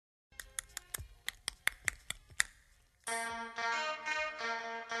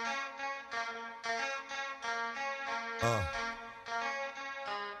Uh.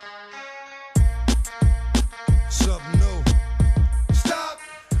 Something new. Stop.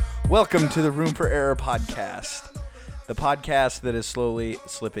 Welcome to the Room for Error podcast, the podcast that is slowly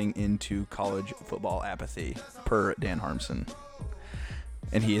slipping into college football apathy, per Dan Harmson.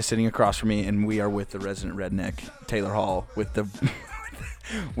 And he is sitting across from me, and we are with the resident redneck, Taylor Hall, with the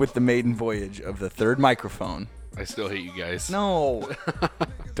with the maiden voyage of the third microphone. I still hate you guys. No,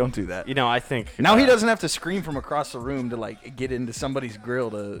 don't do that. You know, I think Now he doesn't have to scream from across the room to like get into somebody's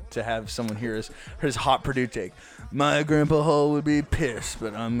grill to have someone hear his hot Purdue take. My Grandpa Hall would be pissed,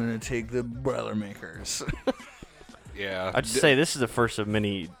 but I'm gonna take the Boilermakers. Yeah. I'd just say this is the first of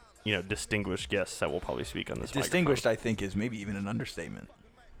many, distinguished guests that will probably speak on this. Distinguished, I think, is maybe even an understatement.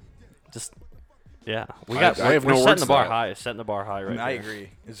 Just, yeah, I have we're no setting words the for bar that. high. Setting the bar high right I there. agree.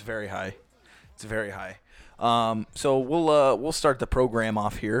 It's very high. It's very high. So we'll start the program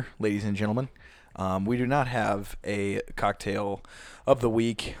off here, ladies and gentlemen. We do not have a cocktail of the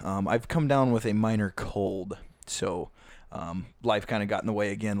week. I've come down with a minor cold, so life kind of got in the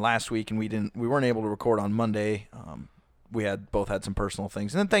way again last week, and we weren't able to record on Monday. We both had some personal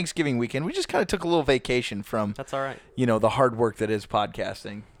things, and then Thanksgiving weekend, we just kind of took a little vacation from That's all right. the hard work that is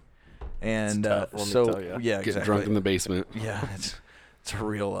podcasting. And It's tough, let me so tell ya. yeah, Get exactly. drunk in the basement. Yeah, it's a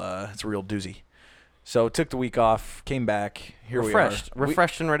real doozy. So took the week off, came back. Here Refreshed, we are.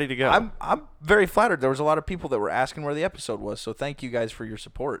 refreshed and ready to go. I'm very flattered. There was a lot of people that were asking where the episode was. So thank you guys for your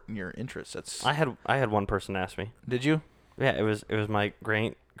support and your interest. I had one person ask me. Did you? Yeah, it was my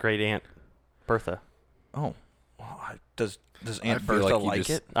great aunt Bertha. Oh, does I Aunt feel Bertha like you like just-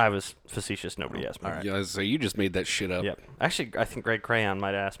 it? I was facetious. Nobody asked me. all right. Yeah, so you just made that shit up. Yep. Actually, I think Greg Crayon might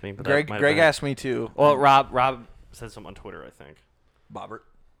have asked me. But Greg that might have been it. asked me too. Well, Rob said something on Twitter. I think. Bobbert.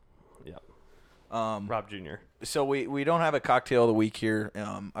 Yep. Um, Rob Jr. So we don't have a cocktail of the week here.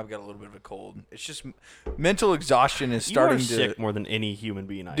 I've got a little bit of a cold. It's just mental exhaustion is starting you are to. sick more than any human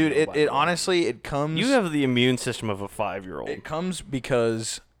being I Dude, know, it by the way. honestly it comes. You have the immune system of a 5-year-old. It comes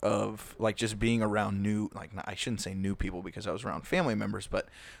because of like just being around I shouldn't say new people because I was around family members, but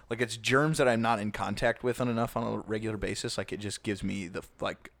like it's germs that I'm not in contact with on a regular basis. Like it just gives me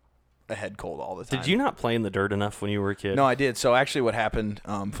a head cold all the time. Did you not play in the dirt enough when you were a kid? No, I did. So actually what happened,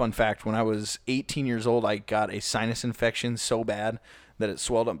 fun fact, when I was 18 years old, I got a sinus infection so bad that it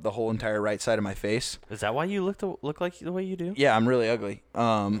swelled up the whole entire right side of my face. Is that why you look like the way you do? Yeah, I'm really ugly.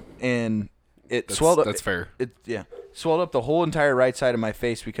 And it swelled up. That's fair. Swelled up the whole entire right side of my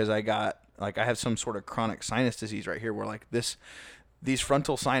face because I have some sort of chronic sinus disease right here where these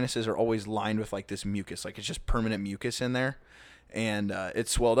frontal sinuses are always lined with like this mucus, like it's just permanent mucus in there, and it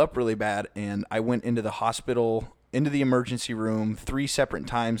swelled up really bad. And I went into the hospital, into the emergency room 3 separate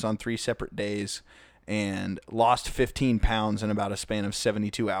times on 3 separate days, and lost 15 pounds in about a span of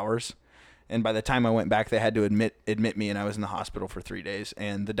 72 hours. And by the time I went back, they had to admit me, and I was in the hospital for 3 days.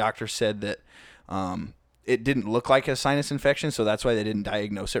 And the doctor said that it didn't look like a sinus infection, so that's why they didn't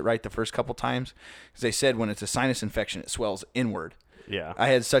diagnose it right the first couple times. Because they said when it's a sinus infection, it swells inward. Yeah. I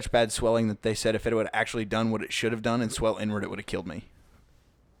had such bad swelling that they said if it would have actually done what it should have done and swell inward, it would have killed me.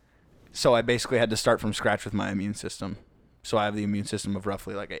 So I basically had to start from scratch with my immune system. So I have the immune system of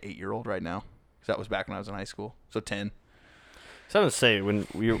roughly like an 8-year-old right now. Because that was back when I was in high school. So 10. So I'm gonna say when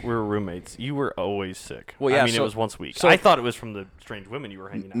we were roommates, you were always sick. Well, yeah, I mean, so- it was once a week. so- I thought it was from the strange women you were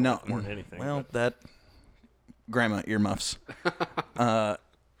hanging out No, with more than anything. well, but- that grandma earmuffs.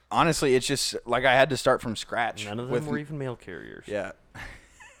 Honestly, it's just like I had to start from scratch. none of them were even mail carriers. Yeah,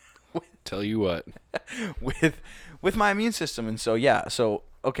 Tell you what. with my immune system, and so yeah, so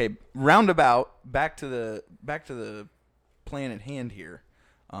okay, roundabout back to the plan at hand here.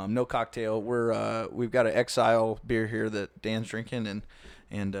 No cocktail. We've got an Exile beer here that Dan's drinking,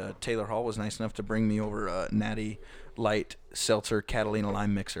 and Taylor Hall was nice enough to bring me over a Natty Light Seltzer Catalina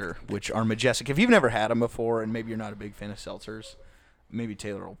Lime Mixer, which are majestic. If you've never had them before, and maybe you're not a big fan of seltzers, maybe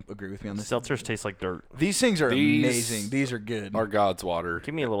Taylor will agree with me on this. Seltzers taste like dirt. These things are These amazing. These are good. Our God's water.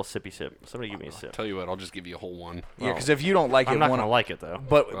 Give me a little sippy sip. Somebody give me a sip. Tell you what, I'll just give you a whole one. Yeah, because if you don't like I'm it, not one gonna like it though.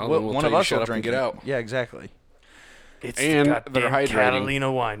 but Well, then we'll one tell of you us shut will up and drink get it. out. Yeah, exactly. It's And the they're goddamn hydrating.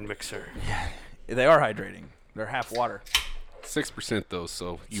 Catalina wine mixer. They are hydrating. They're half water. 6% though,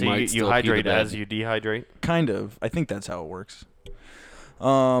 so you So might you still pee the hydrate bed. as you dehydrate. Kind of. I think that's how it works.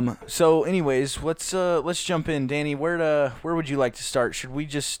 So anyways, let's jump in. Danny, where would you like to start? Should we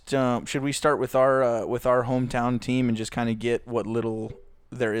start with our hometown team and just kind of get what little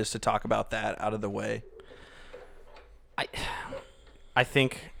there is to talk about that out of the way? I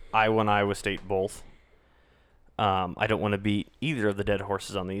think Iowa and Iowa State both. I don't want to beat either of the dead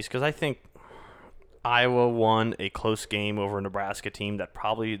horses on these because I think Iowa won a close game over a Nebraska team that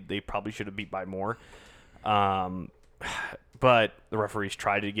they probably should have beat by more. but the referees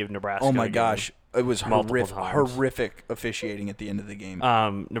tried to give Nebraska. Oh my a game. gosh, it was multiple times. horrific officiating at the end of the game.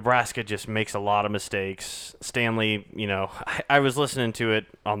 Nebraska just makes a lot of mistakes. Stanley, I was listening to it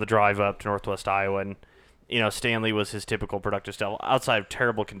on the drive up to Northwest Iowa, and Stanley was his typical productive style outside of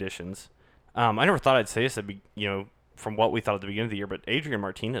terrible conditions. I never thought I'd say this, from what we thought at the beginning of the year, but Adrian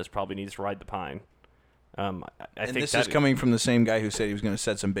Martinez probably needs to ride the pine. I and think this is coming from the same guy who said he was going to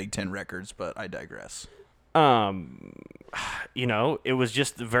set some Big Ten records, but I digress. It was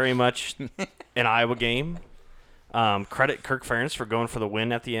just very much an Iowa game. Credit Kirk Ferentz for going for the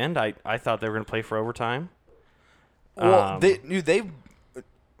win at the end. I thought they were going to play for overtime. Well,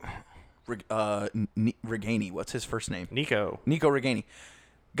 Reganey, what's his first name? Nico Reganey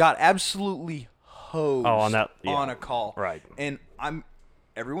got absolutely hosed on a call. Right. And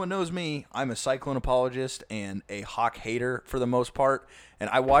everyone knows me. I'm a Cyclone apologist and a Hawk hater for the most part. And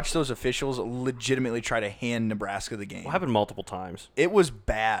I watched those officials legitimately try to hand Nebraska the game. It happened multiple times. It was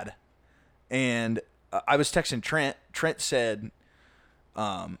bad. And I was texting Trent. Trent said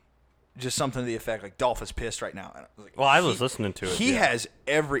just something to the effect like, Dolph is pissed right now. And I was listening to it. He had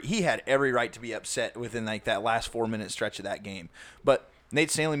every right to be upset within like that last 4-minute stretch of that game. But Nate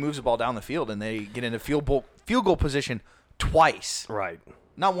Stanley moves the ball down the field, and they get into field goal position twice. Right.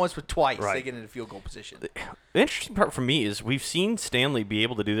 Not once, but twice. Right. They get into field goal position. The interesting part for me is we've seen Stanley be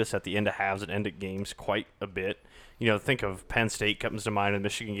able to do this at the end of halves and end of games quite a bit. Think of Penn State comes to mind in the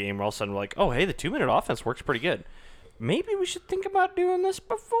Michigan game, where all of a sudden we're like, oh, hey, the 2-minute offense works pretty good. Maybe we should think about doing this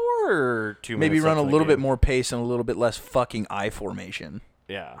before 2 minutes. Maybe run a into the little game. bit more pace and a little bit less fucking I formation.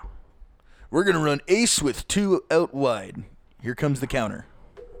 Yeah. We're going to run ace with 2 out wide. Here comes the counter.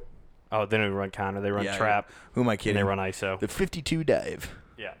 Oh, they don't even run counter. They run trap. Who am I kidding? And they run ISO. The 52 dive.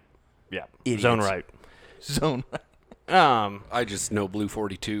 Yeah. Yeah. Idiots. Zone right. Zone right. I just know Blue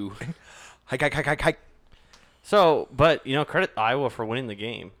 42. Hike. So, but credit Iowa for winning the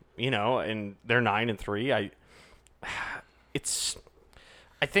game. And they're 9-3.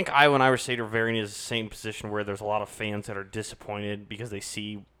 I think Iowa and Iowa State are very in the same position where there's a lot of fans that are disappointed because they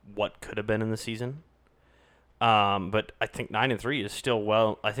see what could have been in the season. But I think 9-3 is still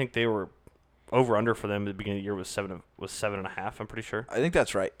well. I think they were over under for them at the beginning of the year was 7.5. I'm pretty sure. I think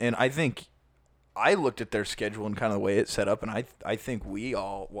that's right, and I think I looked at their schedule and kind of the way it's set up, and I think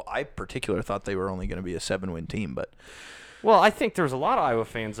I particularly thought they were only going to be a 7-win team, but Well, I think there was a lot of Iowa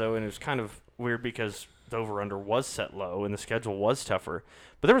fans though, and it was kind of weird because the over-under was set low and the schedule was tougher.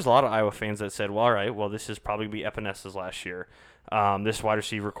 But there was a lot of Iowa fans that said, well, all right, well, this is probably going to be Epenesa's last year. This wide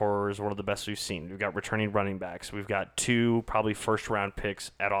receiver core is one of the best we've seen. We've got returning running backs. We've got 2 probably first-round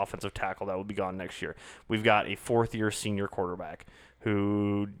picks at offensive tackle that will be gone next year. We've got a 4th-year senior quarterback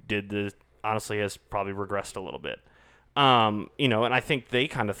who honestly has probably regressed a little bit. And I think they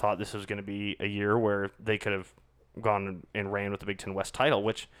kind of thought this was going to be a year where they could have gone and ran with the Big Ten West title,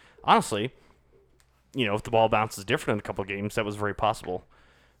 which honestly, if the ball bounces different in a couple of games, that was very possible.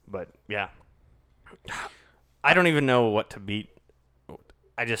 But yeah, I don't even know what to beat.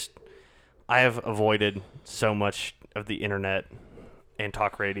 I have avoided so much of the internet and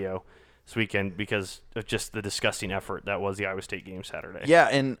talk radio this weekend because of just the disgusting effort that was the Iowa State game Saturday. yeah,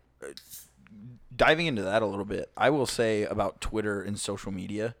 and diving into that a little bit, I will say about Twitter and social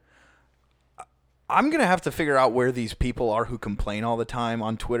media, I'm going to have to figure out where these people are who complain all the time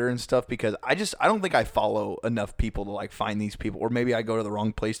on Twitter and stuff, because I don't think I follow enough people to like find these people, or maybe I go to the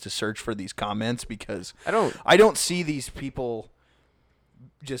wrong place to search for these comments because I don't see these people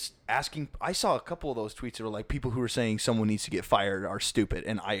just asking. I saw a couple of those tweets that were like people who were saying someone needs to get fired are stupid,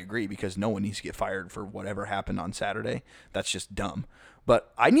 and I agree because no one needs to get fired for whatever happened on Saturday. That's just dumb.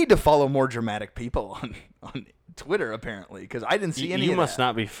 But I need to follow more dramatic people on Twitter apparently, because I didn't see any. You of must that.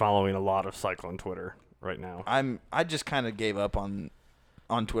 not be following a lot of Cyclone Twitter right now. I just kind of gave up on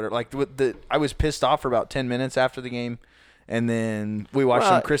Twitter. Like I was pissed off for about 10 minutes after the game, and then we watched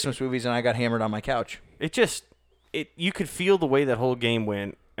some Christmas movies, and I got hammered on my couch. You could feel the way that whole game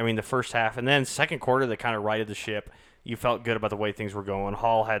went. I mean, the first half, and then second quarter, they kind of righted the ship. You felt good about the way things were going.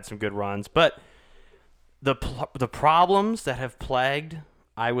 Hall had some good runs, but the problems that have plagued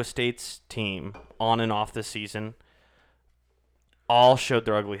Iowa State's team on and off this season all showed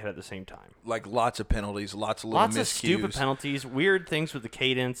their ugly head at the same time. Like lots of penalties, lots of little miscues. Of stupid penalties, weird things with the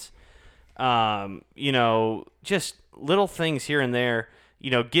cadence, just little things here and there,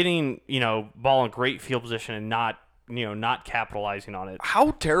 getting, ball in great field position and not capitalizing on it.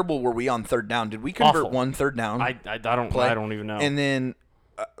 How terrible were we on third down? Did we convert Awful. one third down? I don't even know. And then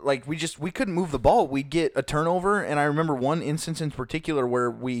we couldn't move the ball. We'd get a turnover, and I remember one instance in particular where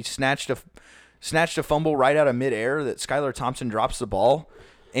we snatched a fumble right out of midair that Skylar Thompson drops the ball,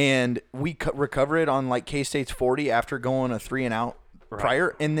 and we recover it on like K-State's 40 after going a 3-and-out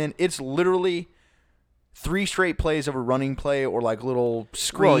prior, and then it's literally 3 straight plays of a running play or like little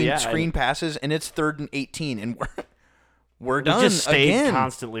screen passes, and it's 3rd and 18, and we're done just stayed again.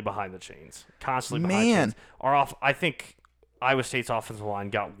 constantly behind the chains. I think Iowa State's offensive line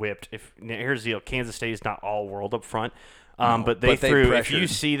got whipped. Here's the deal: Kansas State is not all world up front, but they threw. If you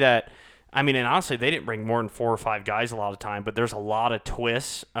see that, I mean, and honestly, they didn't bring more than 4 or 5 guys a lot of time, but there's a lot of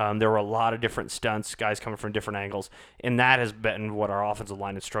twists. There were a lot of different stunts, guys coming from different angles, and that has been what our offensive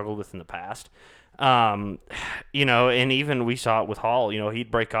line has struggled with in the past. And even we saw it with Hall.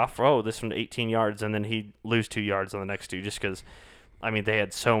 He'd break off, this one 18 yards, and then he'd lose 2 yards on the next 2 just because, they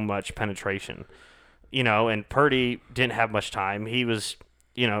had so much penetration. And Purdy didn't have much time. He was,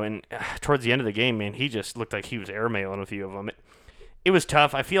 and towards the end of the game, man, he just looked like he was airmailing a few of them. It was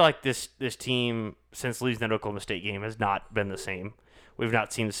tough. I feel like this team, since losing that Oklahoma State game, has not been the same. We've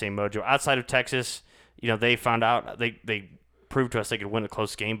not seen the same mojo. Outside of Texas, they found out, they proved to us they could win a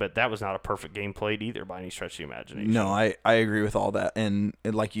close game, but that was not a perfect game played either by any stretch of the imagination. No, I agree with all that. And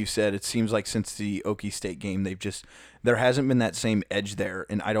like you said, it seems like since the Okie State game, there hasn't been that same edge there,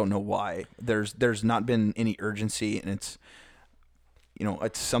 and I don't know why. There's not been any urgency, and it's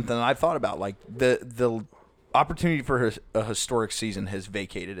something that I've thought about. Like the opportunity for a historic season has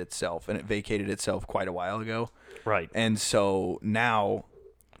vacated itself, and it vacated itself quite a while ago. Right. And so now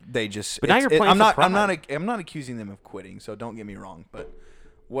they just. But now you're playing. I'm not accusing them of quitting. So don't get me wrong. But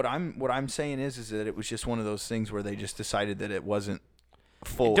what I'm saying is that it was just one of those things where they just decided that it wasn't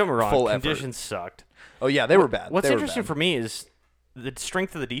full. Don't get me wrong. Full Conditions sucked. Oh yeah, they were bad. What's interesting for me is the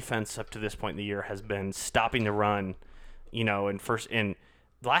strength of the defense up to this point in the year has been stopping the run. In the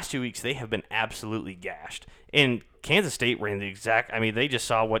last 2 weeks, they have been absolutely gashed. And Kansas State ran the exact – they just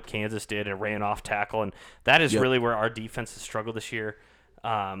saw what Kansas did and ran off tackle, and that is really where our defense has struggled this year.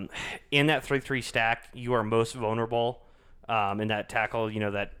 In that 3-3 stack, you are most vulnerable in that tackle,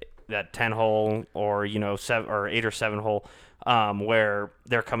 that 10-hole or, 7 or 8 or 7 hole where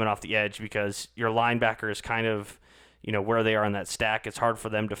they're coming off the edge because your linebacker is kind of – where they are in that stack. It's hard for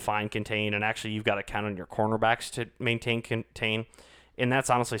them to find contain, and actually you've got to count on your cornerbacks to maintain contain. And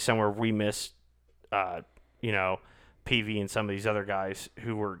that's honestly somewhere we miss, PV and some of these other guys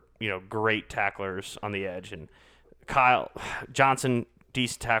who were, great tacklers on the edge. And Kyle Johnson,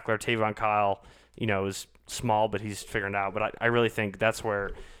 decent tackler. Tavon Kyle, is small, but he's figuring it out. But I really think that's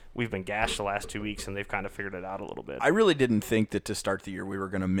where we've been gashed the last 2 weeks, and they've kind of figured it out a little bit. I really didn't think that to start the year we were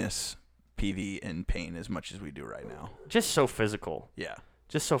going to miss PV and Payne as much as we do right now. Just so physical. Yeah.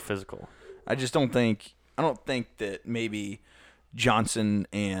 Just so physical. I don't think that maybe Johnson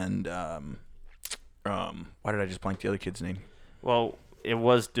and why did I just blank the other kid's name? Well, it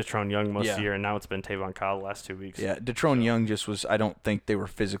was Detrone Young most of the year, and now it's been Tavon Kyle the last 2 weeks. Yeah, Detrone Young just was. I don't think they were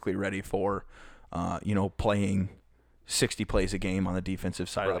physically ready for, playing 60 plays a game on the defensive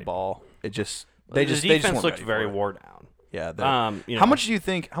side of the ball. It just the defense looked very wore down. Yeah. How much do you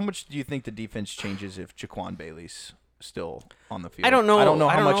think the defense changes if Jaquan Bailey's still on the field? I don't know. I don't know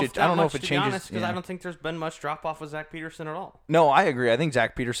I how don't much know it. I don't know if it changes because I don't think there's been much drop off with Zach Peterson at all. No, I agree. I think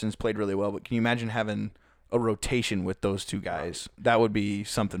Zach Peterson's played really well, but can you imagine having a rotation with those two guys? That would be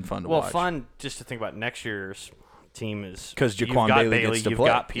something fun to watch. Well, fun just to think about next year's team is because Jaquan Bailey gets to you've play.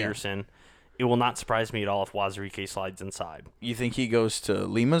 Got Peterson. Yeah. It will not surprise me at all if Wazirike slides inside. You think he goes to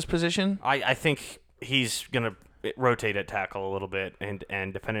Lima's position? I think he's gonna rotate at tackle a little bit,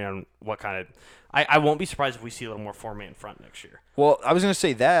 and depending on what kind of, I won't be surprised if we see a little more 4-man front next year. Well, I was gonna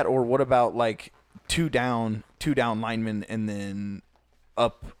say that, or what about like two down linemen and then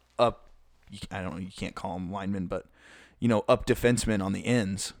up. I don't know. You can't call them linemen, but up defensemen on the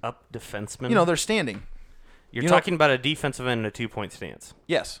ends. Up defensemen. They're standing. You're talking about a defensive end in a 2-point stance.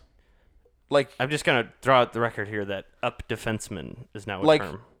 Yes. Like I'm just gonna throw out the record here that up defenseman is now a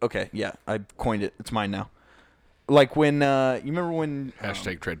term. Okay, yeah, I coined it. It's mine now. Like when you remember when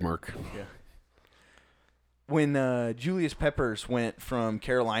 #trademark. Yeah. When Julius Peppers went from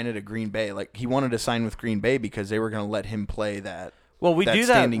Carolina to Green Bay, like he wanted to sign with Green Bay because they were going to let him play that. Well, we do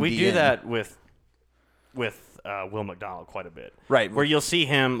that. We do DN. that with Will McDonald quite a bit, right? Where you'll see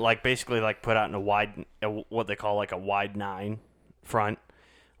him like basically like put out in what they call like a wide 9 front,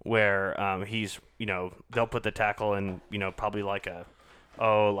 where he's they'll put the tackle in probably like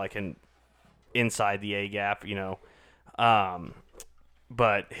an inside the A gap,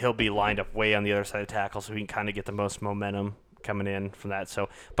 but he'll be lined up way on the other side of the tackle so he can kind of get the most momentum coming in from that. So,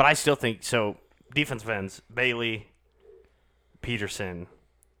 but I still think so. Defensive ends: Bailey, Peterson,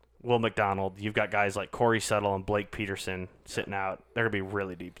 Will McDonald. You've got guys like Corey Settle and Blake Peterson sitting out. They're gonna be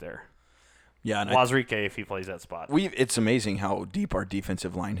really deep there. Yeah, and Wazirike, if he plays that spot. it's amazing how deep our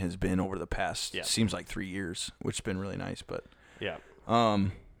defensive line has been over the past, Yeah. seems like 3 years, which has been really nice. But, Yeah.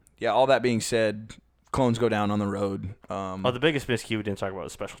 yeah, all that being said, Clones go down on the road. The biggest miscue we didn't talk about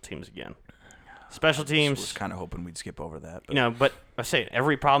was special teams again. Special I teams, was kind of hoping we'd skip over that. But. but I say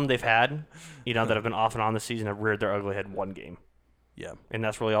every problem they've had, that have been off and on this season have reared their ugly head one game. Yeah. And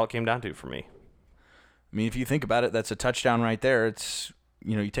that's really all it came down to for me. I mean, if you think about it, that's a touchdown right there. It's,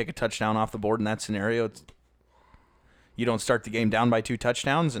 you take a touchdown off the board in that scenario. You don't start the game down by 2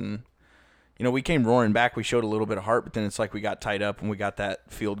 touchdowns. And, we came roaring back. We showed a little bit of heart, but then it's like we got tied up and we got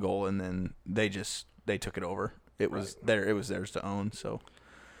that field goal, and then they took it over. It was theirs to own. So,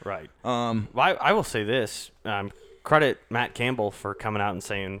 right. I will say this. Credit Matt Campbell for coming out and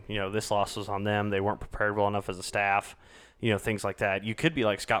saying, this loss was on them. They weren't prepared well enough as a staff, things like that. You could be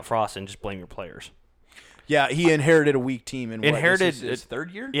like Scott Frost and just blame your players. Yeah, he inherited a weak team and inherited his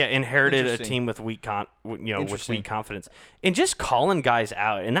third year. Yeah, inherited a team with weak with weak confidence and just calling guys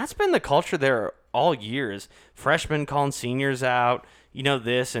out, and that's been the culture there all years. Freshmen calling seniors out,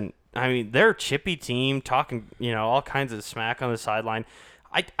 this, and I mean they're a chippy team talking, all kinds of smack on the sideline.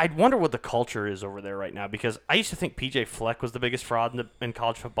 I wonder what the culture is over there right now, because I used to think PJ Fleck was the biggest fraud in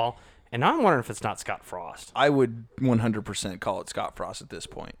college football, and now I'm wondering if it's not Scott Frost. I would 100% call it Scott Frost at this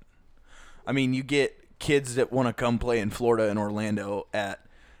point. I mean, you get kids that want to come play in Florida and Orlando at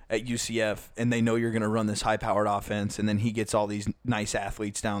UCF, and they know you're going to run this high-powered offense, and then he gets all these nice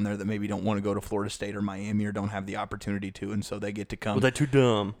athletes down there that maybe don't want to go to Florida State or Miami or don't have the opportunity to, and so they get to come. Well, they're too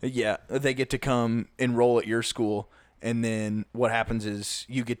dumb. Yeah, they get to come enroll at your school, and then what happens is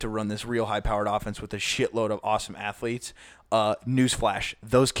you get to run this real high-powered offense with a shitload of awesome athletes. Newsflash,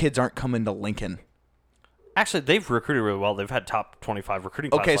 those kids aren't coming to Lincoln. Actually, they've recruited really well. They've had top 25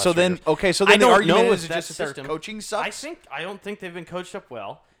 recruiting class Okay, last so year. then I the don't argument know is if that just that their system- coaching sucks. I don't think they've been coached up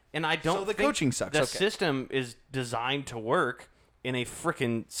well, and I don't So the think coaching sucks, the okay. system is designed to work in a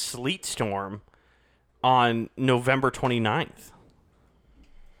freaking sleet storm on November 29th.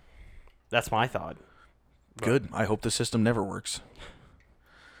 That's my thought. Good. I hope the system never works.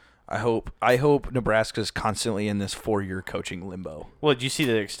 I hope Nebraska's constantly in this 4-year coaching limbo. Well, did you see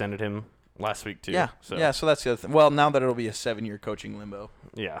they extended him last week too? Yeah. So, Yeah, so that's the other thing. Well, now that it'll be a 7-year coaching limbo.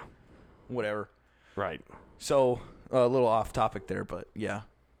 Yeah. Whatever. Right. So, a little off topic there, but yeah.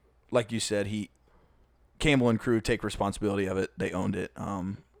 Like you said, Campbell and crew take responsibility of it. They owned it.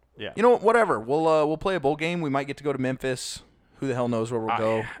 Yeah. You know what? Whatever. We'll play a bowl game. We might get to go to Memphis. Who the hell knows where we'll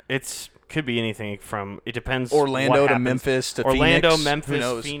go? Could be anything from, it depends. Orlando what to happens. Memphis to Orlando, Phoenix. Who Memphis,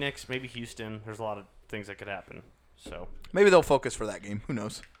 knows? Phoenix, maybe Houston. There's a lot of things that could happen. So Maybe they'll focus for that game. Who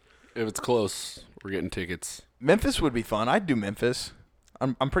knows? If it's close, we're getting tickets. Memphis would be fun. I'd do Memphis.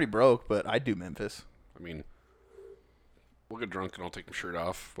 I'm pretty broke, but I'd do Memphis. I mean, we'll get drunk and I'll take my shirt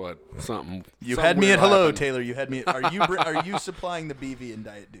off, but something. You something had me weird at will hello, happen. Taylor. You had me. Are you supplying the BV and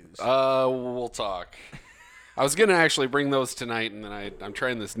diet dues? We'll talk. I was gonna actually bring those tonight, and then I'm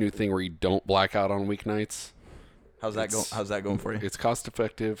trying this new thing where you don't black out on weeknights. How's that going? How's that going for you? It's cost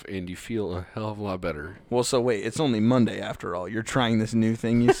effective, and you feel a hell of a lot better. Well, so wait, it's only Monday after all. You're trying this new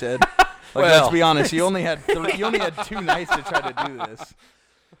thing you said. Like, Well. let's be honest. You only had 2 nights to try to do this.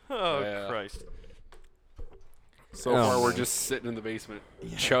 Oh, Yeah. Christ. So far, we're just sitting in the basement,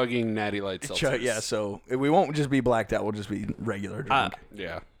 chugging Natty Light seltzers. Yeah, so we won't just be blacked out. We'll just be regular drunk.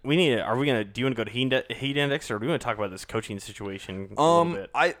 Yeah. Do you want to go to heat index, or do we want to talk about this coaching situation a little bit?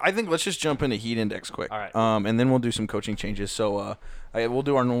 I think let's just jump into heat index quick. All right. And then we'll do some coaching changes. So we'll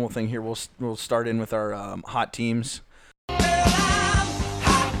do our normal thing here. We'll start in with our hot teams.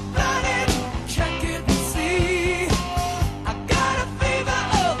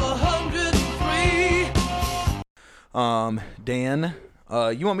 Dan,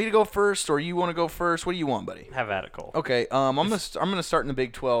 you want me to go first, or you want to go first? What do you want, buddy? Have at it, Cole. Okay. I'm gonna start in the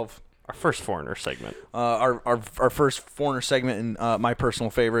Big 12. Our first foreigner segment. Our first foreigner segment, and my personal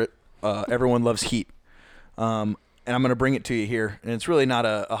favorite. Everyone loves heat. And I'm gonna bring it to you here, and it's really not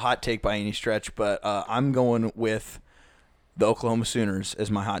a hot take by any stretch, but I'm going with the Oklahoma Sooners as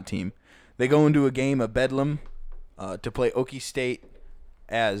my hot team. They go into a game of Bedlam to play Okie State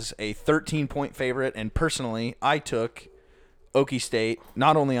as a 13-point favorite, and personally, I took Okie State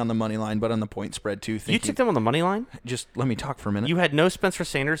not only on the money line but on the point spread too. You took them on the money line? Just let me talk for a minute. You had no Spencer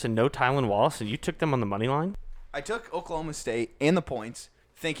Sanders and no Tylan Wallace, and you took them on the money line? I took Oklahoma State and the points,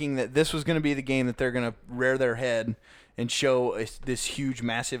 thinking that this was going to be the game that they're going to rear their head and show this huge,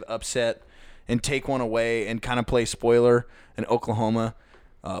 massive upset and take one away and kind of play spoiler in Oklahoma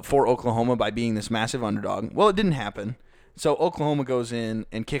for Oklahoma by being this massive underdog. Well, it didn't happen. So Oklahoma goes in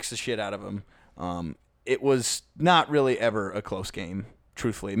and kicks the shit out of them. It was not really ever a close game,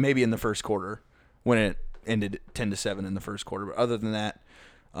 truthfully. Maybe in the first quarter when it ended 10-7 in the first quarter. But other than that,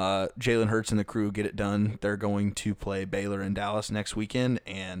 Jalen Hurts and the crew get it done. They're going to play Baylor in Dallas next weekend.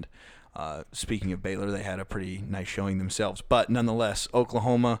 And speaking of Baylor, they had a pretty nice showing themselves. But nonetheless,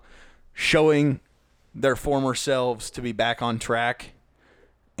 Oklahoma showing their former selves to be back on track.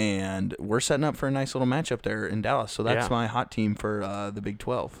 And we're setting up for a nice little matchup there in Dallas. So that's my hot team for the Big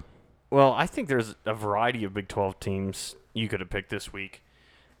 12. Well, I think there's a variety of Big 12 teams you could have picked this week.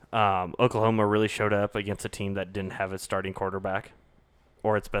 Oklahoma really showed up against a team that didn't have its starting quarterback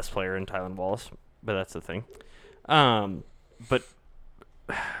or its best player in Tylan Wallace, but that's the thing. But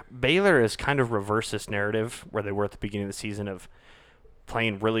Baylor is kind of reversed this narrative where they were at the beginning of the season of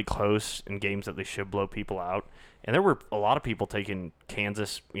playing really close in games that they should blow people out. And there were a lot of people taking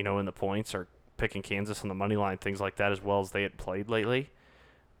Kansas, in the points or picking Kansas on the money line, things like that, as well as they had played lately.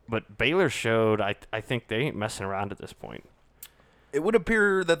 But Baylor showed, I think they ain't messing around at this point. It would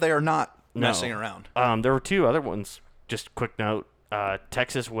appear that they are not messing around. There were two other ones. Just quick note,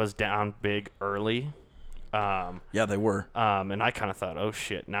 Texas was down big early. Yeah, they were. And I kind of thought, oh,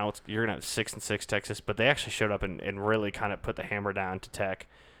 shit, now you're going to have 6-6 Texas. But they actually showed up and really kind of put the hammer down to Tech.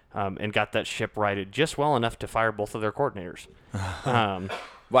 And got that ship righted just well enough to fire both of their coordinators.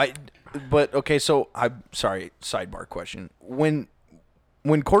 But okay, so I'm sorry. Sidebar question: when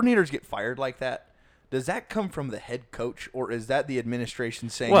coordinators get fired like that, does that come from the head coach, or is that the administration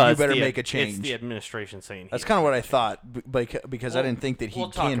saying you better make a change? It's the administration saying that's kind of what I thought, because I didn't think that he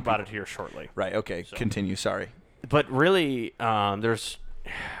we'll can. Talk about it here shortly. Right. Okay. So. Continue. Sorry. But really, there's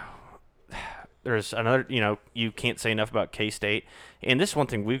another, you can't say enough about K-State. And this is one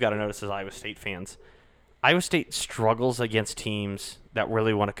thing we've got to notice as Iowa State fans. Iowa State struggles against teams that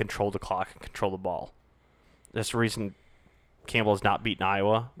really want to control the clock and control the ball. That's the reason Campbell has not beaten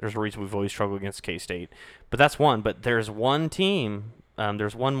Iowa. There's a reason we've always struggled against K-State. But that's one. But there's one team,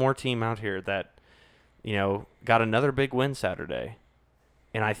 there's one more team out here that, got another big win Saturday.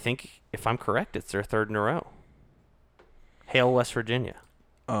 And I think, if I'm correct, it's their third in a row. Hail, West Virginia.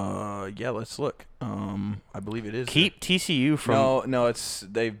 Yeah, let's look. I believe it is. Keep TCU from. No, it's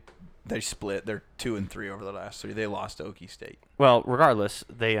they split. They're 2-3 over the last 3. They lost to Okie State. Well, regardless,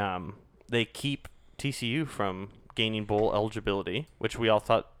 they keep TCU from gaining bowl eligibility, which we all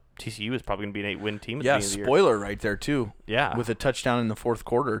thought TCU was probably going to be an 8-win team at the beginning of the year. Spoiler right there too. Yeah, with a touchdown in the fourth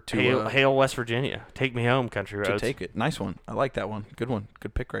quarter to hail West Virginia. Take me home, country roads. To take it. Nice one. I like that one. Good one.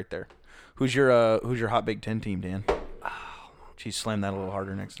 Good pick right there. Who's your hot Big Ten team, Dan? Geez, slam that a little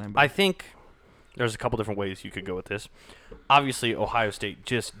harder next time. I think there's a couple different ways you could go with this. Obviously, Ohio State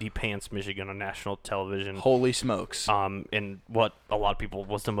just de-pants Michigan on national television. Holy smokes. In what a lot of people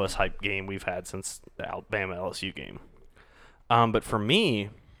was the most hyped game we've had since the Alabama-LSU game. But for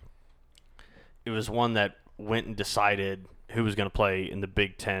me, it was one that went and decided who was going to play in the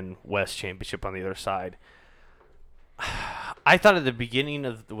Big Ten West Championship on the other side. I thought at the beginning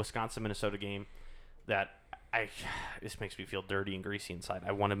of the Wisconsin-Minnesota game that this makes me feel dirty and greasy inside.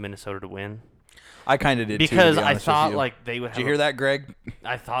 I wanted Minnesota to win. I kind of did because too, I thought like they would. Did you hear that, Greg?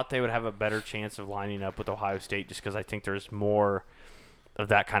 I thought they would have a better chance of lining up with Ohio State just because I think there's more of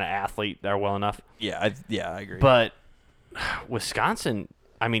that kind of athlete there well enough. Yeah, I agree. But Wisconsin,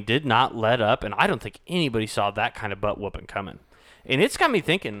 did not let up, and I don't think anybody saw that kind of butt whooping coming. And it's got me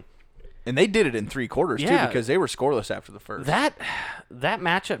thinking. And they did it in 3 quarters, too, because they were scoreless after the first. That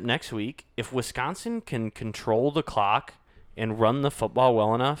matchup next week, if Wisconsin can control the clock and run the football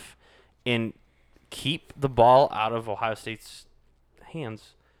well enough and keep the ball out of Ohio State's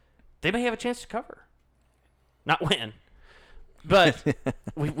hands, they may have a chance to cover. Not win. But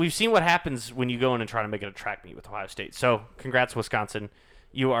we've seen what happens when you go in and try to make it a track meet with Ohio State. So, congrats, Wisconsin.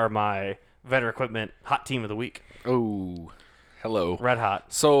 You are my Veteran Equipment Hot Team of the Week. Oh, hello. Red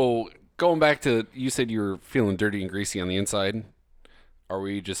hot. So, going back to, you said you were feeling dirty and greasy on the inside. Are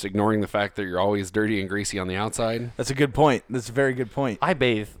we just ignoring the fact that you're always dirty and greasy on the outside? That's a good point. That's a very good point. I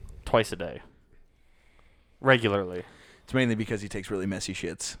bathe twice a day. Regularly. It's mainly because he takes really messy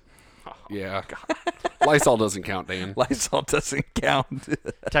shits. Oh, yeah. Lysol doesn't count, Dan. Lysol doesn't count.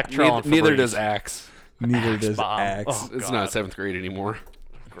 Tektrol neither does Axe. Neither does bomb. Axe. Oh, it's not 7th grade anymore.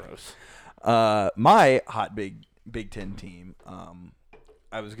 Gross. My hot Big Ten team,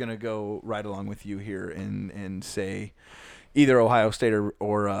 I was going to go right along with you here and say either Ohio State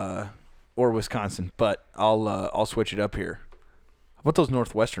or Wisconsin, but I'll switch it up here. How about those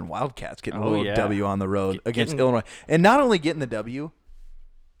Northwestern Wildcats getting a little W on the road against Illinois? And not only getting the W,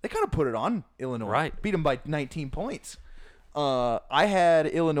 they kind of put it on Illinois. Right. Beat them by 19 points. I had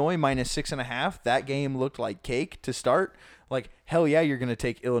Illinois minus 6.5. That game looked like cake to start. Like, hell yeah, you're going to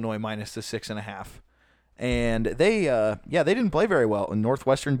take Illinois minus the 6.5. And they didn't play very well. And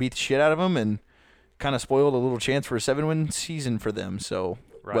Northwestern beat the shit out of them and kind of spoiled a little chance for a 7-win season for them. So,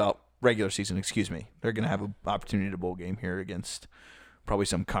 regular season, excuse me. They're going to have an opportunity to bowl game here against probably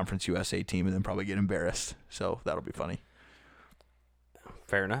some Conference USA team and then probably get embarrassed. So that'll be funny.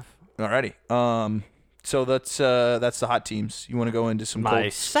 Fair enough. Alrighty. So that's the hot teams. You want to go into some My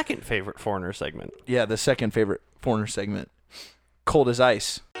cold? second favorite foreigner segment. Yeah, the second favorite foreigner segment. Cold as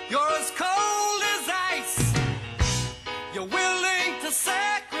ice. You're as cold as ice. You're willing to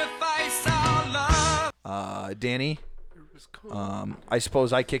sacrifice our love. Danny. I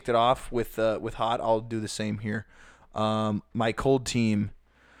suppose I kicked it off with hot. I'll do the same here. My cold team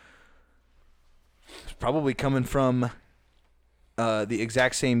is probably coming from the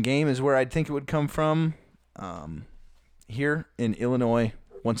exact same game as where I'd think it would come from. Here in Illinois,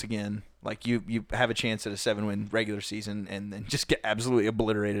 once again, like you have a chance at a 7-win regular season and then just get absolutely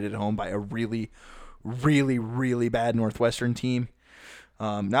obliterated at home by a really, really, really bad Northwestern team.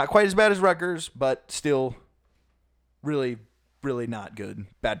 Not quite as bad as Rutgers, but still really, really not good.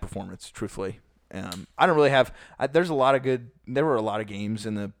 Bad performance, truthfully. I don't really have. There were a lot of games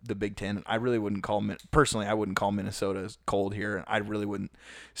in the Big Ten. I really wouldn't call personally. I wouldn't call Minnesota cold here, and I really wouldn't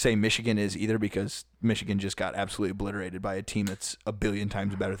say Michigan is either because Michigan just got absolutely obliterated by a team that's a billion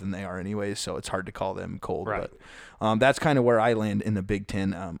times better than they are, anyways. So it's hard to call them cold. Right. But that's kind of where I land in the Big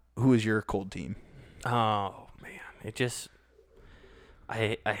Ten. Who is your cold team? Oh man, it just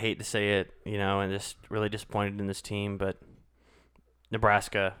I hate to say it, and just really disappointed in this team, but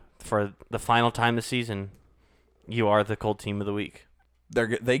Nebraska. For the final time this season, you are the cold team of the week.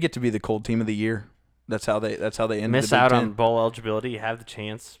 They get to be the cold team of the year. That's how they end. Miss the Big out Ten. on bowl eligibility. You have the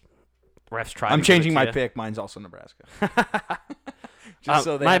chance. Refs try. I'm to give changing it my to you. pick. Mine's also Nebraska.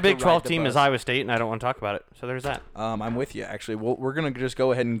 My Big 12 team is Iowa State, and I don't want to talk about it. So there's that. I'm with you. Actually, we're gonna just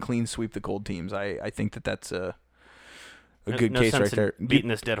go ahead and clean sweep the cold teams. I think that's a good case sense right in there. beating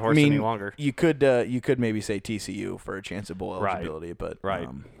this dead horse any longer. You could maybe say TCU for a chance at bowl eligibility, but Right.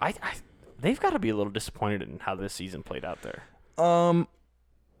 They've got to be a little disappointed in how this season played out there.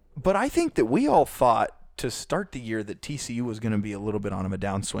 But I think that we all thought to start the year that TCU was going to be a little bit on a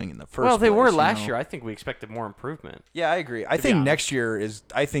downswing in the first. Well, they place, were last year. I think we expected more improvement. Yeah, I agree. I think next year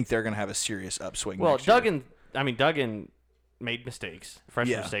I think they're going to have a serious upswing. Well, next year. Duggan made mistakes, fresh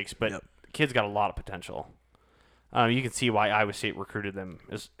mistakes, but the kid's got a lot of potential. You can see why Iowa State recruited them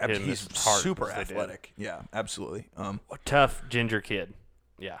as He's hard super as they did. athletic. Yeah, absolutely. A tough ginger kid.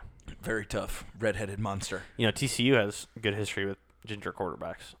 Yeah. Very tough, redheaded monster. TCU has good history with ginger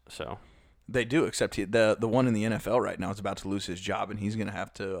quarterbacks, so They do, except the one in the NFL right now is about to lose his job, and he's going to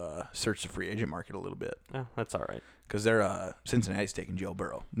have to search the free agent market a little bit. yeah, that's all right. Because they're Cincinnati's taking Joe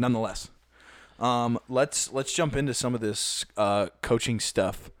Burrow. Nonetheless, let's jump into some of this coaching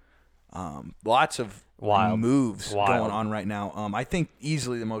stuff. Lots of moves going on right now. I think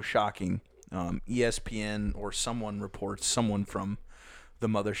easily the most shocking. ESPN or someone reports, someone from the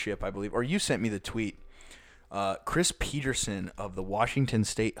mothership, I believe, or you sent me the tweet. Chris Peterson of the Washington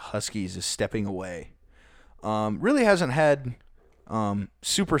State Huskies is stepping away. Really hasn't had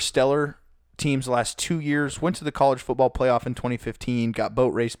super stellar teams the last 2 years. Went to the college football playoff in 2015. Got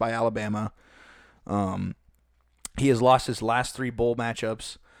boat raced by Alabama. He has lost his last 3 bowl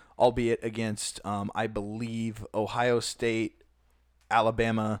matchups, albeit against, I believe, Ohio State,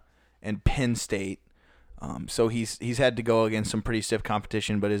 Alabama, and Penn State. So he's had to go against some pretty stiff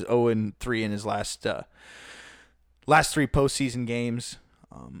competition, but is 0-3 in his last 3 postseason games.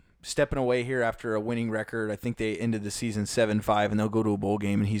 Stepping away here after a winning record. I think they ended the season 7-5, and they'll go to a bowl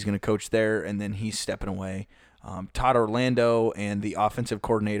game, and he's going to coach there, and then he's stepping away. Todd Orlando and the offensive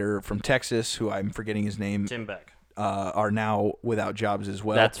coordinator from Texas, who I'm forgetting his name, Tim Beck, are now without jobs as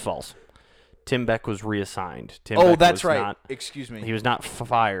well. That's false. Tim Beck was reassigned. That's right. Excuse me. He was not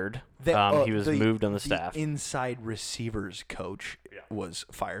fired. He was moved on the staff. The inside receivers coach was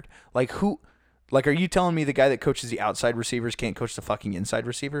fired. Like who? Like, are you telling me the guy that coaches the outside receivers can't coach the fucking inside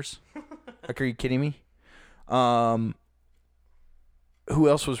receivers? Like, are you kidding me? Who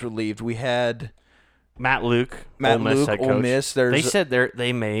else was relieved? We had Matt Luke, Ole Miss head coach. Ole Miss. They said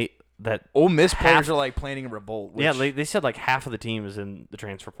they may that Ole Miss players are like planning a revolt. Yeah, they said like half of the team is in the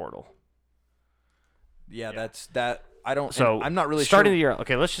transfer portal. Yeah, that's that. I don't. So I'm not really starting sure. the year.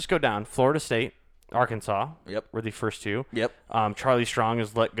 Okay, let's just go down. Florida State, Arkansas. Yep. Were the first 2. Yep. Charlie Strong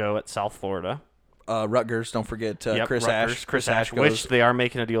is let go at South Florida. Rutgers. Don't forget Chris Rutgers, Ash. Chris Ash, goes. which they are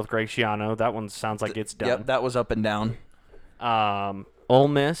making a deal with Greg Schiano. That one sounds like it's done. Yep, that was up and down. Ole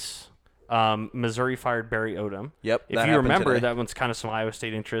Miss. Missouri fired Barry Odom. Yep. If you remember, that one's kind of some Iowa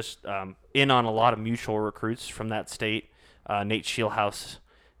State interest. In on a lot of mutual recruits from that state. Nate Scheelhaus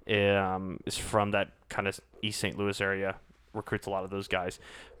is from that kind of East St. Louis area, recruits a lot of those guys.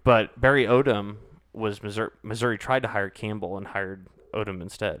 But Barry Odom was Missouri tried to hire Campbell and hired Odom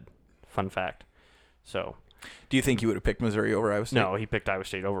instead. Fun fact. So, Do you think you would have picked Missouri over Iowa State? no, he picked Iowa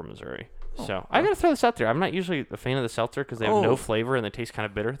State over Missouri. So I gotta throw this out there. I'm not usually a fan of the seltzer because they have no flavor and they taste kind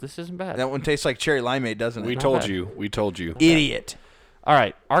of bitter. This isn't bad. That one tastes like cherry limeade, doesn't it? We Not told bad. you. We told you. Idiot. All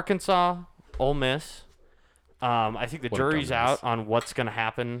right, Arkansas, Ole Miss. I think the What a jury's dumbass. out on what's going to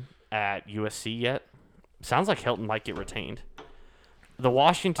happen at USC yet. Sounds like Hilton might get retained. The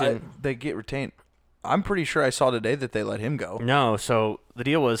Washington. They get retained. I'm pretty sure I saw today that they let him go. No, so the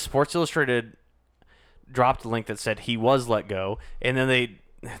deal was Sports Illustrated dropped a link that said he was let go, and then they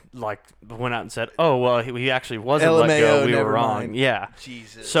went out and said, "Oh, well, he actually wasn't let go. LMAO, We were never wrong." mind. Yeah.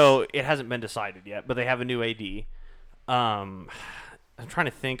 Jesus. So it hasn't been decided yet, but they have a new AD. I'm trying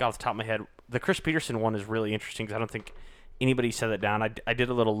to think off the top of my head. The Chris Peterson one is really interesting because I don't think anybody said that down. I did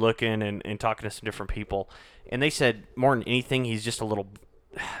a little looking and talking to some different people, and they said more than anything, he's just a little.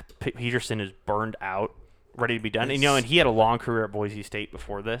 Peterson is burned out, ready to be done. And, and he had a long career at Boise State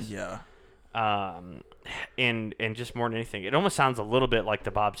before this. Yeah. And just more than anything, it almost sounds a little bit like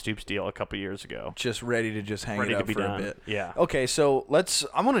the Bob Stoops deal a couple years ago. Just ready to just hang Ready it to up be for done. a bit. Yeah. Okay, so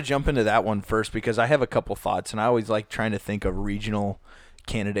I'm going to jump into that one first because I have a couple thoughts, and I always like trying to think of regional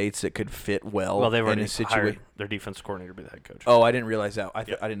candidates that could fit well. Well, they've already in a hired their defense coordinator to be the head coach. Oh, I didn't realize that. I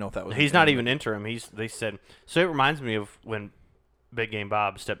didn't know if that was. He's not even interim. They said so. It reminds me of when Big Game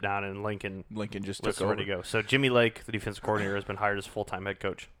Bob stepped down and Lincoln just was took over. ready to go. So Jimmy Lake, the defense coordinator, has been hired as full-time head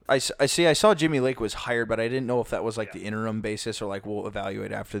coach. I see. I saw Jimmy Lake was hired, but I didn't know if that was like the interim basis or like we'll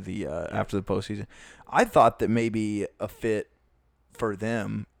evaluate after the postseason. I thought that maybe a fit for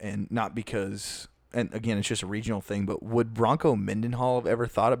them, and not because, and again, it's just a regional thing. But would Bronco Mendenhall have ever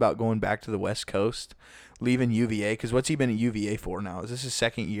thought about going back to the West Coast, leaving UVA? Because what's he been at UVA for now? Is this his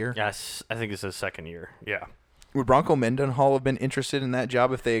second year? Yes, I think it's his second year. Yeah. Would Bronco Mendenhall have been interested in that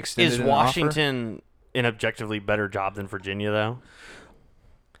job if they extended Is an offer? Washington an objectively better job than Virginia, though?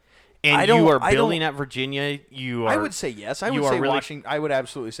 And I don't- you are I don't- building at Virginia. You are. I would say yes. I you would are say really- Washington. I would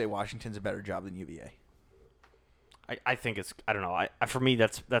absolutely say Washington's a better job than UVA. I think it's. I don't know. For me,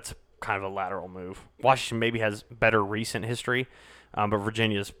 that's kind of a lateral move. Washington maybe has better recent history, but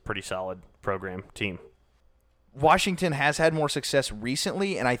Virginia's pretty solid program team. Washington has had more success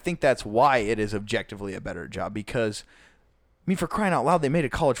recently, and I think that's why it is objectively a better job because, I mean, for crying out loud, they made a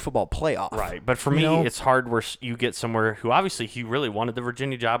college football playoff. Right, but for me, it's hard where you get somewhere who obviously he really wanted the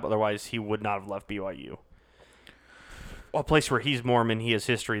Virginia job, otherwise he would not have left BYU. A place where he's Mormon, he has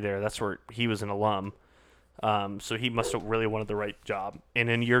history there. That's where he was an alum, so he must have really wanted the right job. And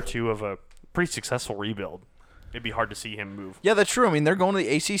in year two of a pretty successful rebuild, it'd be hard to see him move. Yeah, that's true. I mean, they're going to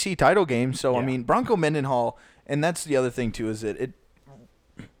the ACC title game, so I Yeah. mean, Bronco Mendenhall, and that's the other thing too, is that it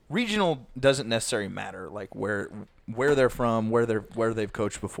regional doesn't necessarily matter, like where they're from, where they've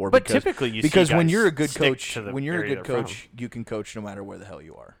coached before. But because, typically you see because when guys you're a good stick coach, to the when you're a area good they're from. coach, you can coach no matter where the hell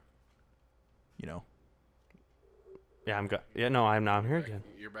you are. You know, Yeah, I'm here again.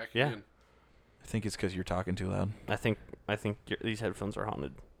 You're back Yeah. again. I think it's because you're talking too loud. I think these headphones are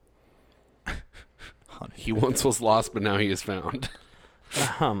haunted. He once was lost, but now he is found.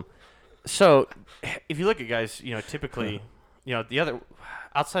 So if you look at guys, typically, the other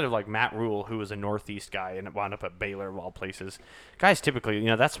outside of like Matt Rule, who was a Northeast guy and wound up at Baylor of all places, guys typically,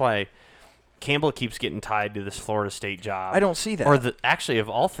 that's why Campbell keeps getting tied to this Florida State job. I don't see that. Or actually of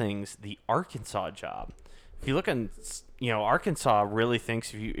all things, the Arkansas job. If you look on, Arkansas really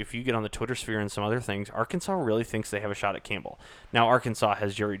thinks if you get on the Twitter sphere and some other things, Arkansas really thinks they have a shot at Campbell. Now Arkansas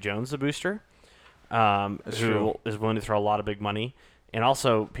has Jerry Jones, the booster, who true. is willing to throw a lot of big money. And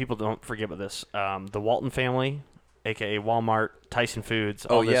also, people don't forget about this. The Walton family, a.k.a. Walmart, Tyson Foods,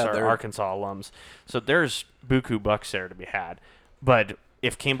 all this are they're- Arkansas alums. So there's buku bucks there to be had. But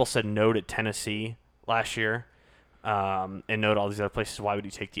if Campbell said no to Tennessee last year and no to all these other places, why would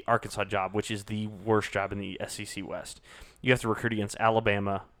he take the Arkansas job, which is the worst job in the SEC West? You have to recruit against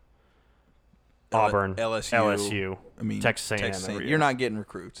Alabama, Auburn, LSU, I mean, Texas A&M. every year. You're not getting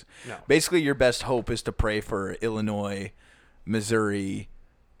recruits. No. Basically, your best hope is to pray for Illinois, Missouri,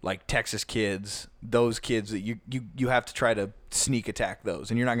 like Texas kids, those kids that you have to try to sneak attack those,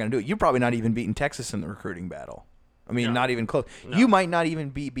 and you're not going to do it. You're probably not even beating Texas in the recruiting battle. I mean, No. not even close. No. You might not even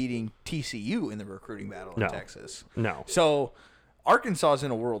be beating TCU in the recruiting battle in No. Texas. No. So Arkansas is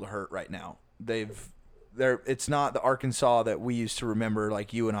in a world of hurt right now. It's not the Arkansas that we used to remember,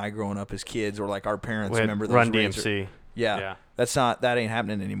 like you and I growing up as kids, or like our parents With remember those Run Razor- DMC. Yeah, that ain't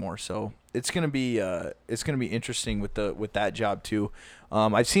happening anymore. So it's gonna be interesting with that job too.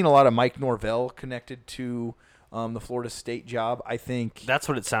 I've seen a lot of Mike Norvell connected to The Florida State job, I think. That's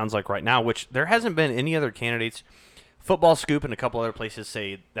what it sounds like right now, which there hasn't been any other candidates. Football Scoop and a couple other places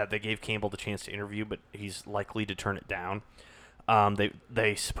say that they gave Campbell the chance to interview, but he's likely to turn it down.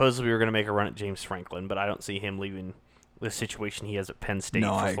 They supposedly were going to make a run at James Franklin, but I don't see him leaving the situation he has at Penn State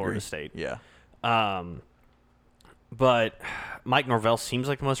for Florida State. Yeah. But Mike Norvell seems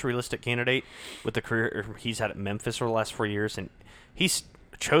like the most realistic candidate with the career he's had at Memphis over the last 4 years, and he's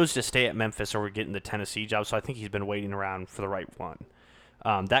chose to stay at Memphis over getting the Tennessee job, so I think he's been waiting around for the right one.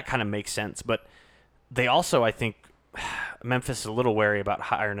 That kind of makes sense, but they also, I think, Memphis is a little wary about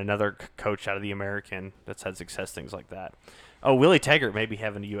hiring another coach out of the American that's had success, things like that. Oh, Willie Taggart may be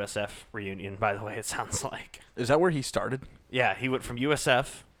having a USF reunion, by the way, it sounds like. Is that where he started? Yeah, he went from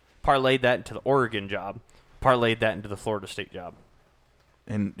USF, parlayed that into the Oregon job, parlayed that into the Florida State job.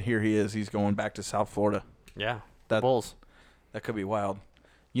 And here he is. He's going back to South Florida. Yeah, That- Bulls. That could be wild.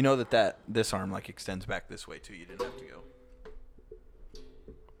 You know that this arm like extends back this way too. You didn't have to go.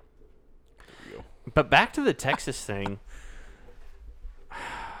 But back to the Texas thing,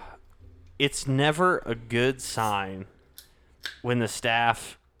 it's never a good sign when the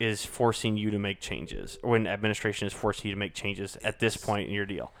staff is forcing you to make changes, or when administration is forcing you to make changes at this point in your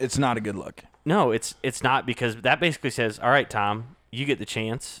deal. It's not a good look. No, it's not, because that basically says, all right, Tom, you get the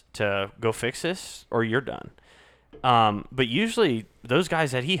chance to go fix this or you're done. But usually those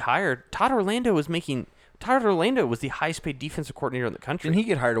guys that he hired, Todd Orlando was the highest paid defensive coordinator in the country. Didn't he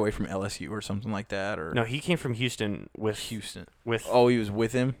get hired away from LSU or something like that? Or No, he came from Houston with Houston. With He was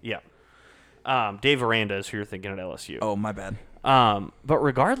with him? yeah. Dave Aranda is who you're thinking at LSU. Oh, my bad. But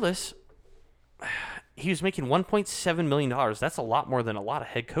regardless, he was making $1.7 million. That's a lot more than a lot of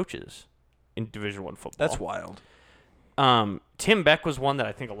head coaches in Division I football. That's wild. Tim Beck was one that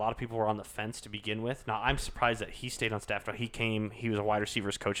I think a lot of people were on the fence to begin with. Now, I'm surprised that he stayed on staff. Now, he was a wide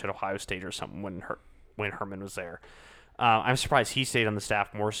receivers coach at Ohio State or something when Herman was there. I'm surprised he stayed on the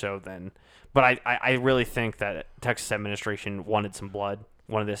staff more so than. But I really think that Texas administration wanted some blood,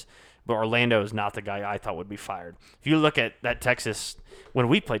 wanted this. But Orlando is not the guy I thought would be fired. If you look at that Texas, when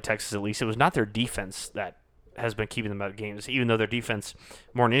we played Texas at least, it was not their defense that has been keeping them out of games, even though their defense,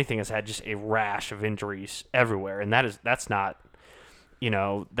 more than anything, has had just a rash of injuries everywhere. And that's not,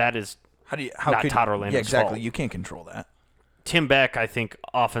 that is not Todd Orlando's Yeah, exactly. fault. You can't control that. Tim Beck, I think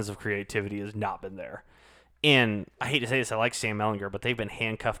offensive creativity has not been there. And I hate to say this, I like Sam Ehlinger, but they've been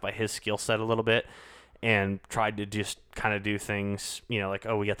handcuffed by his skill set a little bit and tried to just kind of do things, like,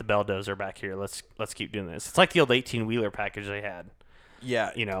 oh, we got the Belldozer back here. Let's keep doing this. It's like the old 18-wheeler package they had.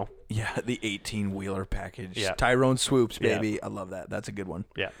 Yeah. Yeah, the 18-wheeler package. Yeah. Tyrone Swoops, baby. Yeah. I love that. That's a good one.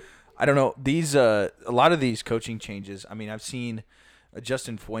 Yeah. I don't know. These a lot of these coaching changes. I mean, I've seen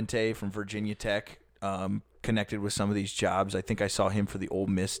Justin Fuente from Virginia Tech connected with some of these jobs. I think I saw him for the Ole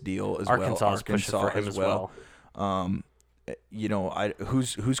Miss deal as Arkansas well. is pushing for him as well.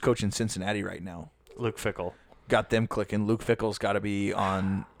 Who's coaching Cincinnati right now? Luke Fickell. Got them clicking. Luke Fickell's got to be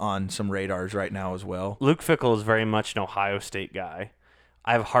on some radars right now as well. Luke Fickell is very much an Ohio State guy.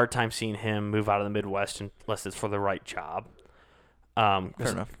 I have a hard time seeing him move out of the Midwest unless it's for the right job. Fair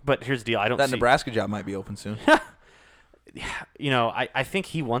enough. But here's the deal. I don't That see Nebraska job might be open soon. I think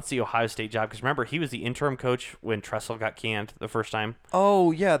he wants the Ohio State job because remember, he was the interim coach when Tressel got canned the first time.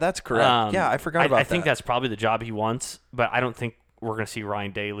 Oh, yeah, that's correct. Yeah, I forgot about that. I think that's probably the job he wants, but I don't think we're going to see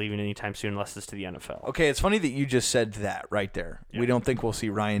Ryan Day leaving anytime soon unless it's to the NFL. Okay, it's funny that you just said that right there. Yeah. We don't think we'll see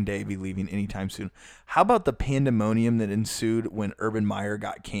Ryan Day be leaving anytime soon. How about the pandemonium that ensued when Urban Meyer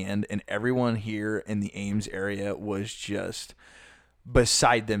got canned and everyone here in the Ames area was just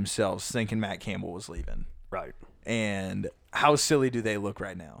beside themselves thinking Matt Campbell was leaving? Right. And how silly do they look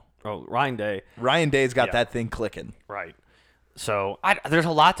right now? Oh, Ryan Day. Ryan Day's got that thing clicking. Right. So there's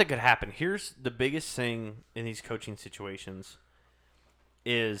a lot that could happen. Here's the biggest thing in these coaching situations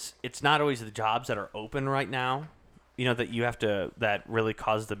is it's not always the jobs that are open right now, that really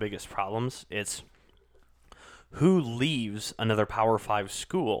cause the biggest problems. It's who leaves another Power 5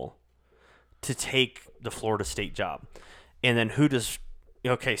 school to take the Florida State job. And then who does,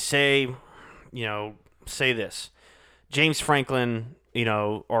 say this. James Franklin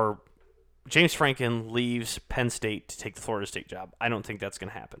leaves Penn State to take the Florida State job. I don't think that's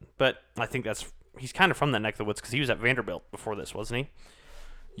going to happen. But I think he's kind of from that neck of the woods because he was at Vanderbilt before this, wasn't he?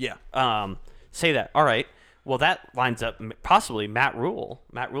 Yeah. Say that. All right. Well, that lines up possibly Matt Rule.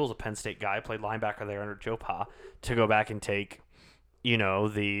 Matt Rule's a Penn State guy, played linebacker there under Joe Pa, to go back and take,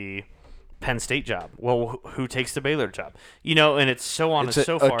 the Penn State job. Well, who takes the Baylor job? And it's so on and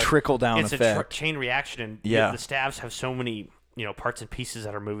so far. It's a trickle-down effect. It's a chain reaction, and the staffs have so many, parts and pieces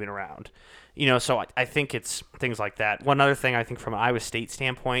that are moving around. So I think it's things like that. One other thing I think from an Iowa State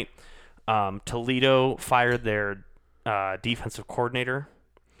standpoint, Toledo fired their defensive coordinator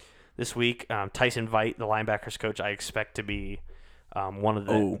this week. Tyson Veit, the linebackers coach, I expect to be one of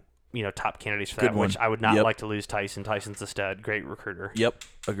the top candidates for that, which I would not like to lose Tyson. Tyson's a stud, great recruiter. Yep,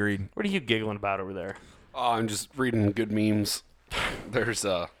 agreed. What are you giggling about over there? Oh, I'm just reading good memes. There's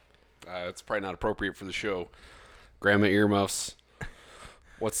it's probably not appropriate for the show. Grandma earmuffs.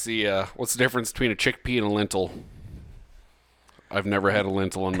 What's the difference between a chickpea and a lentil? I've never had a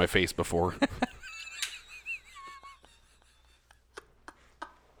lentil on my face before.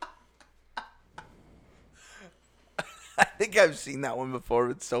 I think I've seen that one before.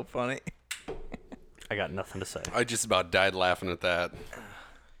 It's so funny. I got nothing to say. I just about died laughing at that.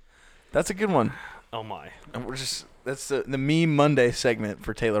 That's a good one. Oh my! And that's the Meme Monday segment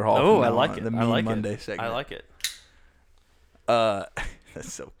for Taylor Hall. Oh, I like it. The Meme Monday segment. I like it.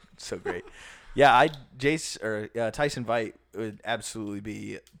 That's so great. Yeah, Tyson Veit would absolutely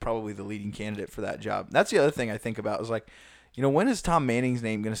be probably the leading candidate for that job. That's the other thing I think about is like, when is Tom Manning's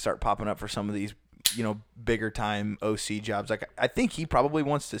name going to start popping up for some of these, bigger time OC jobs? Like, I think he probably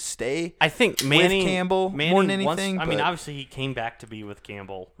wants to stay. I think Manning, with Campbell more than anything. Obviously he came back to be with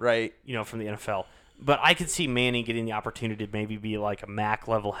Campbell, right? From the NFL. But I could see Manning getting the opportunity to maybe be like a MAC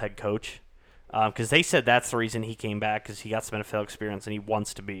level head coach, because they said that's the reason he came back, because he got some NFL experience and he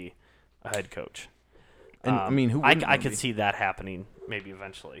wants to be a head coach. And who I could see that happening maybe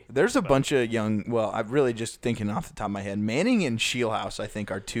eventually. There's a bunch of young. Well, I'm really just thinking off the top of my head. Manning and Shieldhouse, I think,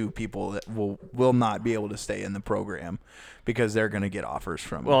 are two people that will not be able to stay in the program because they're going to get offers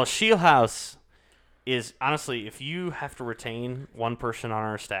from. Well, Shieldhouse is honestly, if you have to retain one person on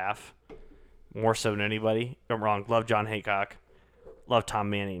our staff, more so than anybody. I'm wrong. Love John Haycock, love Tom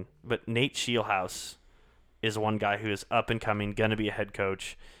Manning, but Nate Shieldhouse is one guy who is up and coming, going to be a head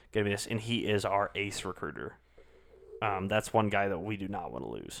coach. And he is our ace recruiter. That's one guy that we do not want to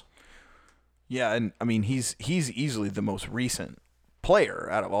lose. Yeah, and he's easily the most recent player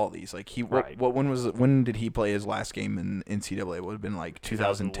out of all these. Like when did he play his last game in NCAA? It would have been like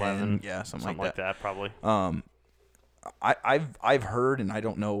 2010, something like that probably. I've heard, and I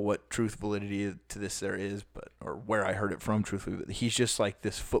don't know what truth validity to this there is, or where I heard it from, truthfully, but he's just like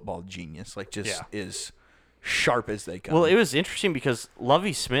this football genius, is sharp as they come. Well, it was interesting because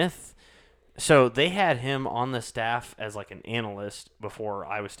Lovie Smith, so they had him on the staff as like an analyst before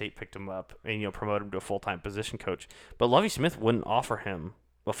Iowa State picked him up and promoted him to a full-time position coach. But Lovie Smith wouldn't offer him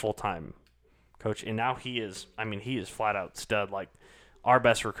a full-time coach, and now he is flat out stud, like our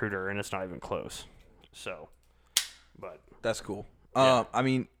best recruiter, and it's not even close. So, but that's cool. Yeah.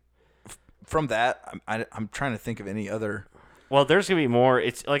 From that, I'm trying to think of any other. Well, there's gonna be more.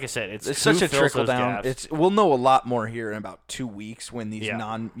 It's like I said, it's such a trickle down. Gaps. We'll know a lot more here in about 2 weeks when these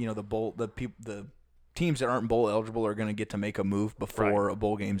the teams that aren't bowl eligible are gonna get to make a move before a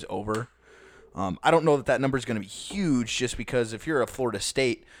bowl game's over. I don't know that number is gonna be huge, just because if you're a Florida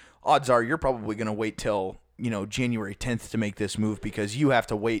State, odds are you're probably gonna wait till January 10th to make this move, because you have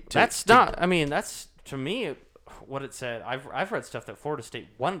to wait. That's to me what it said. I've read stuff that Florida State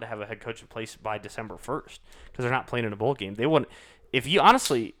wanted to have a head coach in place by December 1st because they're not playing in a bowl game. They wouldn't. If you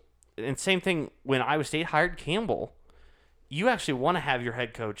honestly, and same thing when Iowa State hired Campbell, you actually want to have your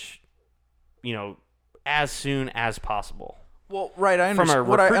head coach, as soon as possible. Well, right. I understand. From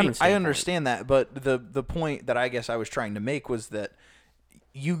a recruiting I understand that, but the point that I guess I was trying to make was that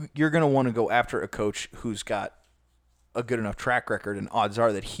you're going to want to go after a coach who's got a good enough track record, and odds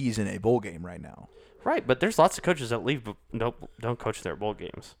are that he's in a bowl game right now. Right, but there's lots of coaches that leave but don't coach their bowl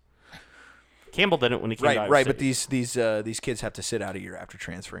games. Campbell didn't when he came to Iowa State. But these kids have to sit out a year after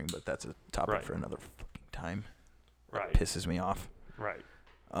transferring, but that's a topic for another fucking time. Right. That pisses me off. Right.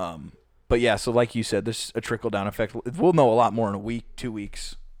 But yeah, so like you said, there's a trickle down effect. We'll know a lot more in a week, 2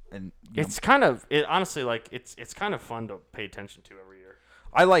 weeks, and it's kind of honestly like it's kind of fun to pay attention to every year.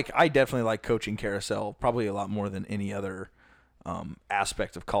 I definitely like coaching carousel probably a lot more than any other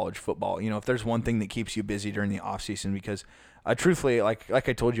aspect of college football. If there's one thing that keeps you busy during the off season, because truthfully, like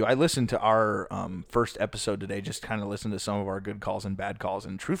I told you, I listened to our first episode today, just kind of listened to some of our good calls and bad calls,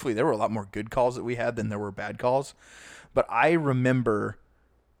 and truthfully, there were a lot more good calls that we had than there were bad calls. But I remember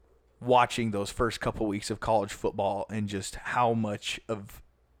watching those first couple weeks of college football and just how much of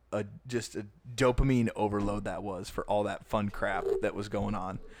a dopamine overload that was for all that fun crap that was going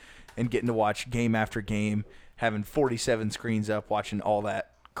on, and getting to watch game after game, having 47 screens up, watching all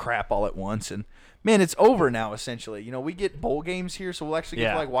that crap all at once. And man, it's over now essentially. We get bowl games here, so we'll actually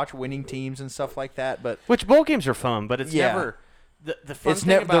get to watch winning teams and stuff like that. But which bowl games are fun, but it's never the fun it's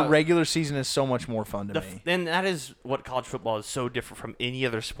thing about the regular season is so much more fun to me. And that is what college football is so different from any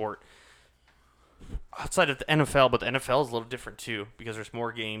other sport. outside of the NFL, but the NFL is a little different too because there's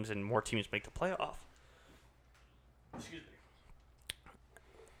more games and more teams make the playoff. Excuse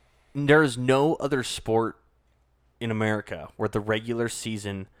me. There is no other sport in America where the regular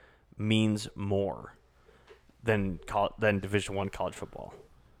season means more than Division I college football.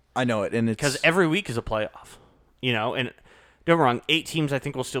 I know it, and it's Because every week is a playoff, and don't get me wrong, 8 teams I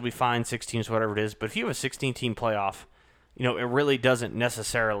think will still be fine, 6 teams, whatever it is. But if you have a 16-team playoff, it really doesn't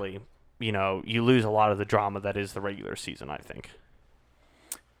necessarily, you lose a lot of the drama that is the regular season, I think.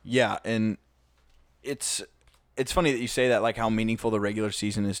 Yeah, and it's funny that you say that, like how meaningful the regular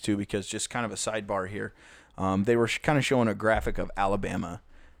season is too, because just kind of a sidebar here, they were kind of showing a graphic of Alabama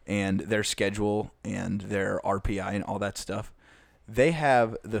and their schedule and their RPI and all that stuff. They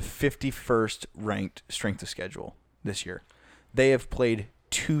have the 51st ranked strength of schedule this year. They have played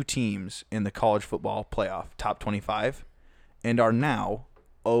 2 teams in the college football playoff, top 25, and are now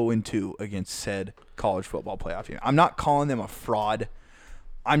 0-2 against said college football playoff team. I'm not calling them a fraud.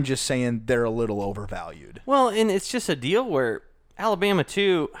 I'm just saying they're a little overvalued. Well, and it's just a deal where Alabama,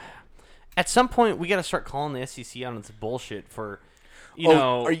 too, at some point we got to start calling the SEC on its bullshit for,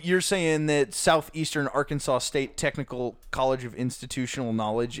 you're saying that Southeastern Arkansas State Technical College of Institutional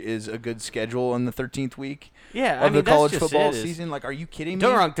Knowledge is a good schedule in the 13th week of the college football season? Like, are you kidding me?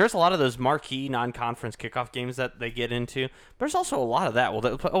 Don't get me wrong, there's a lot of those marquee non-conference kickoff games that they get into. There's also a lot of that.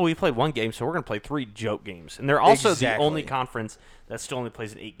 Well, we played 1 game, so we're going to play 3 joke games. And they're also the only conference that still only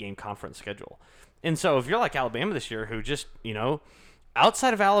plays an 8-game conference schedule. And so if you're like Alabama this year, who just,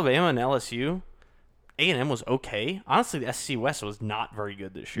 outside of Alabama and LSU, A&M was okay. Honestly, the SEC West was not very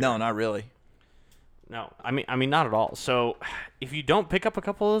good this year. No, not really. No, I mean, not at all. So if you don't pick up a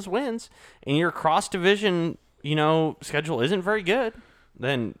couple of those wins and your cross-division, schedule isn't very good,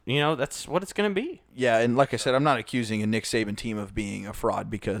 then, that's what it's going to be. Yeah, and like I said, I'm not accusing a Nick Saban team of being a fraud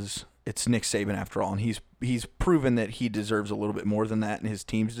because it's Nick Saban after all, and he's proven that he deserves a little bit more than that and his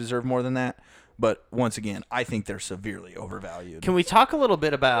teams deserve more than that. But once again, I think they're severely overvalued. Can we talk a little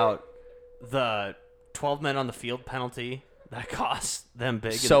bit about the 12 men on the field penalty that cost them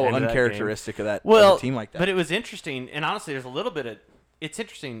big? So in the end uncharacteristic of that well, of a team like that. But it was interesting, and honestly, there's a little bit of it's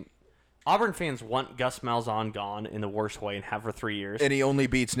interesting. Auburn fans want Gus Malzahn gone in the worst way and have for 3 years. And he only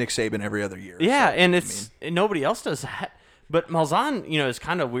beats Nick Saban every other year. Yeah, so, and and nobody else does that. But Malzahn, is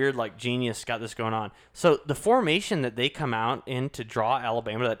kind of weird, like genius, got this going on. So the formation that they come out in to draw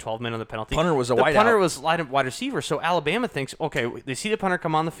Alabama to that 12 men on the penalty. Punter was a the wide punter out. was wide receiver. So Alabama thinks, okay, they see the punter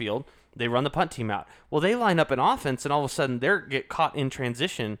come on the field, they run the punt team out. Well, they line up in offense, and all of a sudden they get caught in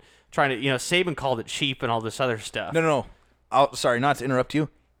transition, trying to, Saban called it cheap and all this other stuff. No. Sorry, not to interrupt you.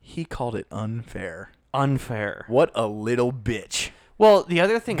 He called it unfair. Unfair. What a little bitch. Well, the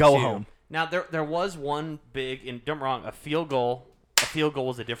other thing Go too, home. Now there was one big, and don't get me wrong, a field goal. A field goal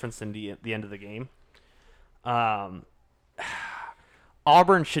was the difference in the end of the game.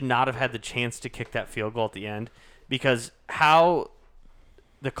 Auburn should not have had the chance to kick that field goal at the end because how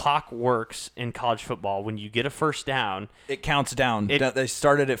the clock works in college football, when you get a first down, it counts down. They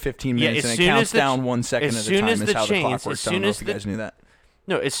started at 15 minutes, and it soon counts as the- down 1 second as at a soon time as is the how the chains- clock as works. I soon don't know as if you the- guys knew that.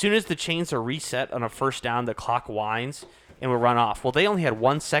 No, as soon as the chains are reset on a first down, the clock winds and will run off. Well, they only had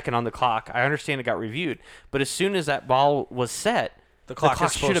 1 second on the clock. I understand it got reviewed, but as soon as that ball was set, the clock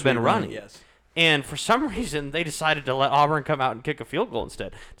is supposed should have to be been running. Yes. And for some reason, they decided to let Auburn come out and kick a field goal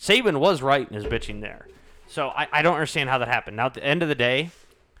instead. Saban was right in his bitching there. So I don't understand how that happened. Now, at the end of the day,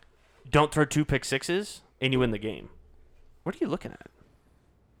 don't throw 2 pick sixes, and you win the game. What are you looking at?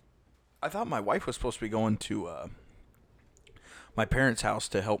 I thought my wife was supposed to be going to my parents' house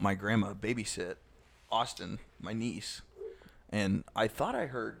to help my grandma babysit Austin, my niece. And I thought I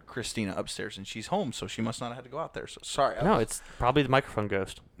heard Christina upstairs, and she's home, so she must not have had to go out there. So sorry. No, it's probably the microphone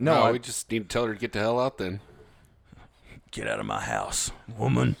ghost. No, we just need to tell her to get the hell out then. Get out of my house,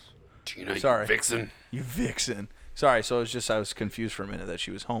 woman. Gina, Sorry. you vixen. You vixen. Sorry, so I was confused for a minute that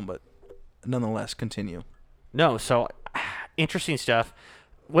she was home, but nonetheless, continue. No, so interesting stuff.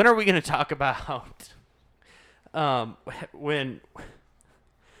 When are we going to talk about when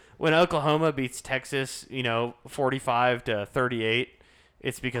Oklahoma beats Texas, 45-38,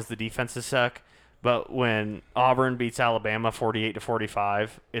 it's because the defenses suck. But when Auburn beats Alabama 48-45,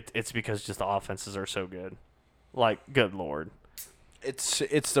 it's because just the offenses are so good. Like, good Lord.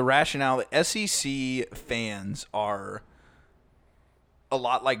 It's the rationale that SEC fans are a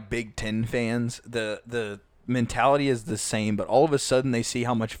lot like Big Ten fans. The mentality is the same, but all of a sudden they see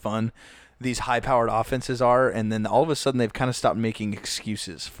how much fun these high-powered offenses are, and then all of a sudden they've kind of stopped making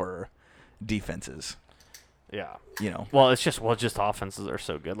excuses for defenses. Yeah. Well, it's just offenses are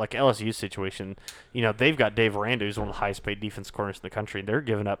so good. Like LSU's situation, they've got Dave Aranda, who's one of the highest paid defense corners in the country, and they're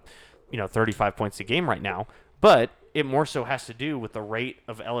giving up 35 points a game right now, but it more so has to do with the rate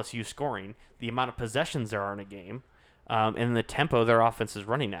of LSU scoring, the amount of possessions there are in a game, and the tempo their offense is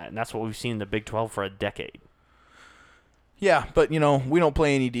running at. And that's what we've seen in the Big 12 for a decade. Yeah, but, we don't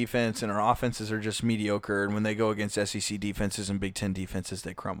play any defense, and our offenses are just mediocre. And when they go against SEC defenses and Big Ten defenses,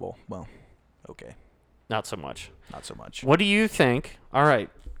 they crumble. Well, okay. Not so much. Not so much. What do you think? All right,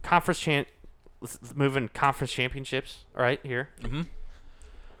 let's move in conference championships. All right, here. Mm-hmm.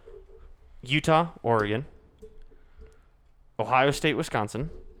 Utah, Oregon, Ohio State, Wisconsin,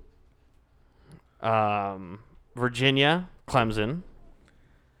 Virginia, Clemson,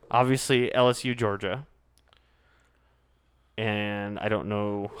 obviously LSU, Georgia, and I don't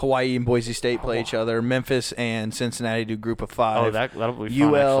know. Hawaii and Boise State play each other. Memphis and Cincinnati do group of 5. Oh, that'll be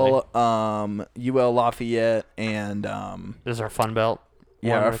fun, actually. UL Lafayette and This is our Fun Belt.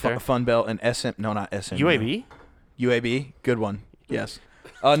 yeah, one our right there. Fun Belt and SM. No, not SM. UAB. UAB, good one. Yes.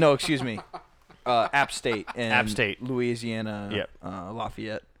 No, excuse me. App State and App State. Louisiana. Yep.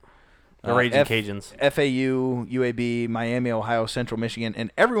 Lafayette. The Raging Cajuns. FAU, UAB, Miami, Ohio, Central Michigan,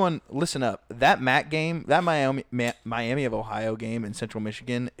 and everyone, listen up. That MAC game, that Miami of Ohio game in Central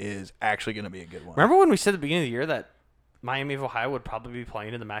Michigan is actually going to be a good one. Remember when we said at the beginning of the year that Miami of Ohio would probably be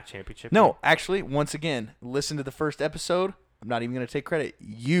playing in the MAC championship? No, game? actually, once again, listen to the first episode. I'm not even going to take credit.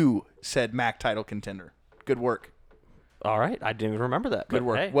 You said MAC title contender. Good work. All right, I didn't even remember that. Good but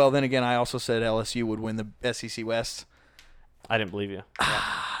work. hey, Well, then again, I also said LSU would win the SEC West. I didn't believe you.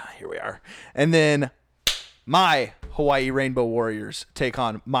 Here we are. And then my Hawaii Rainbow Warriors take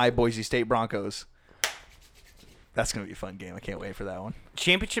on my Boise State Broncos. That's going to be a fun game. I can't wait for that one.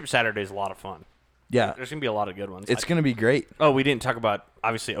 Championship Saturday is a lot of fun. Yeah, There's going to be a lot of good ones. it's going to be great. Oh, we didn't talk about,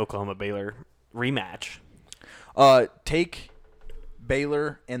 obviously, Oklahoma-Baylor rematch. Take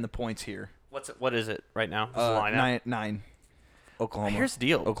Baylor and the points here. What is it right now? What's the line 9. Oklahoma. Here's the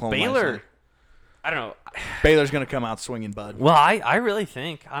deal. Oklahoma Baylor, State. I don't know. Baylor's going to come out swinging, bud. Well, I really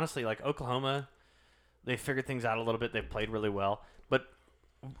think, honestly, like Oklahoma, they figured things out a little bit. They've played really well. But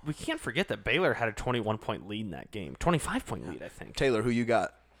we can't forget that Baylor had a 21-point lead in that game. 25-point lead, I think. Taylor, who you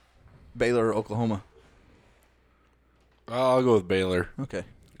got? Baylor or Oklahoma? I'll go with Baylor. Okay,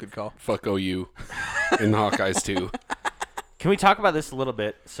 good call. Fuck OU. And the Hawkeyes, too. Can we talk about this a little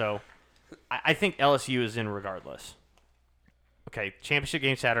bit? So I think LSU is in regardless. Okay, championship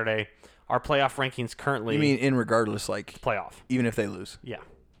game Saturday. Our playoff rankings currently. You mean in regardless, like playoff? even if they lose? Yeah.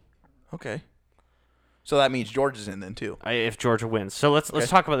 Okay. So that means Georgia's in then too. If Georgia wins. So let's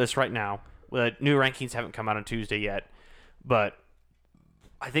talk about this right now. The new rankings haven't come out on Tuesday yet, but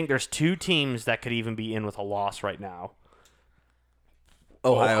I think there's 2 teams that could even be in with a loss right now.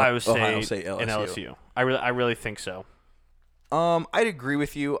 Ohio State, LSU. and LSU. I really think so. I'd agree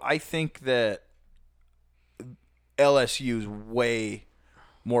with you. I think that LSU's way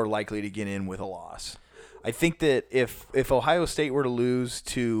more likely to get in with a loss. I think that if Ohio State were to lose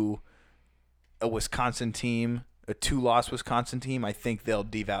to a Wisconsin team, a 2-loss Wisconsin team, I think they'll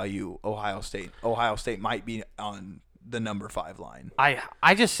devalue Ohio State. Ohio State might be on the number 5 line.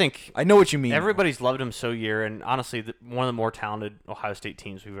 I just think I know what you mean. everybody's loved him so year, and honestly, one of the more talented Ohio State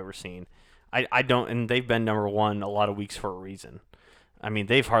teams we've ever seen. I don't, and they've been number 1 a lot of weeks for a reason. I mean,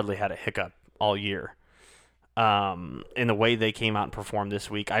 they've hardly had a hiccup all year. In the way they came out and performed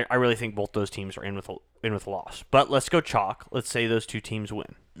this week, I really think both those teams are in with a loss. But let's go chalk. Let's say those 2 teams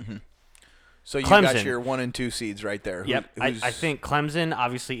win. Mm-hmm. So you Clemson. got your 1 and 2 seeds right there. Yep. I think Clemson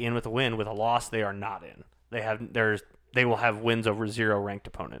obviously in with a win. With a loss, they are not in. They will have wins over 0 ranked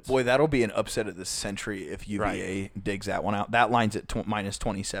opponents. Boy, that'll be an upset of the century if UVA digs that one out. That line's at minus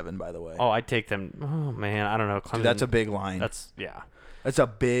 27, by the way. Oh, I'd take them. Oh man, I don't know. Clemson, Dude, that's a big line. That's a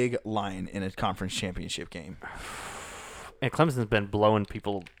big line in a conference championship game. And Clemson's been blowing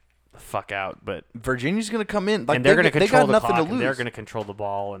people the fuck out, but Virginia's going to come in like and they're going to control the nothing clock. to And they're lose. going to control the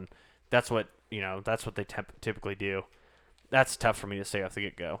ball, and that's what they typically do. That's tough for me to say off the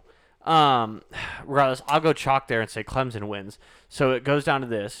get go. Regardless, I'll go chalk there and say Clemson wins. So it goes down to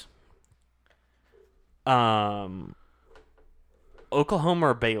this: Oklahoma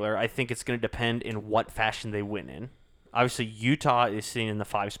or Baylor. I think it's going to depend in what fashion they win in. Obviously, Utah is sitting in the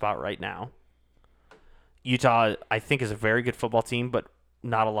 5 spot right now. Utah, I think, is a very good football team, but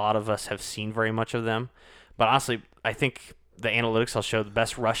not a lot of us have seen very much of them. But honestly, I think the analytics will show the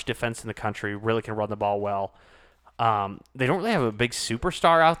best rush defense in the country, really can run the ball well. They don't really have a big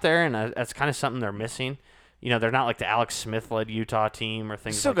superstar out there, and that's kind of something they're missing. They're not like the Alex Smith-led Utah team or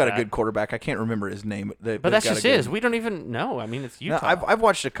things Still like got that. a good quarterback. I can't remember his name. But that's just his. We don't even know. I mean, it's Utah. No, I've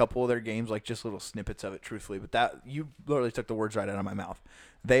watched a couple of their games, like just little snippets of it, truthfully. But that you literally took the words right out of my mouth.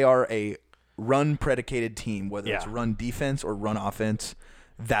 They are a run-predicated team, whether it's run defense or run offense.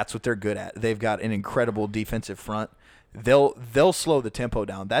 That's what they're good at. They've got an incredible defensive front. They'll slow the tempo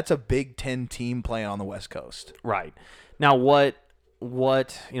down. That's a Big Ten team playing on the West Coast. Right. Now, what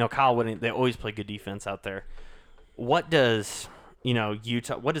Kyle Whitting, they always play good defense out there. What does,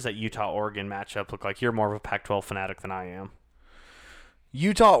 Utah, what does that Utah-Oregon matchup look like? You're more of a Pac-12 fanatic than I am.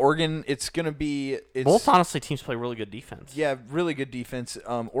 Utah, Oregon, it's going to be... Both, honestly, teams play really good defense. Yeah, really good defense.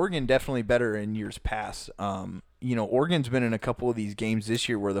 Oregon definitely better in years past. Oregon's been in a couple of these games this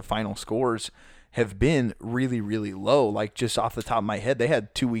year where the final scores have been really, really low. Like, just off the top of my head, they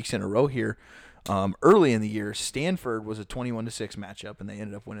had 2 weeks in a row here. Early in the year, Stanford was a 21-6 matchup, and they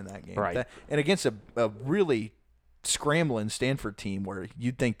ended up winning that game. Right. And against a really scrambling Stanford team where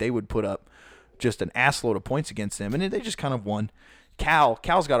you'd think they would put up just an assload of points against them, and they just kind of won.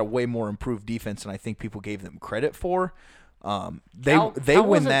 Cal's got a way more improved defense than I think people gave them credit for. They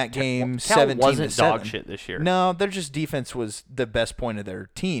win that game 17-7. Wasn't dog shit this year. No, their just defense was the best point of their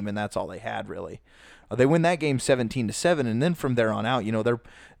team, and that's all they had really. They win that game 17-7, and then from there on out,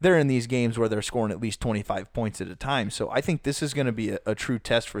 they're in these games where they're scoring at least 25 points at a time. So I think this is going to be a true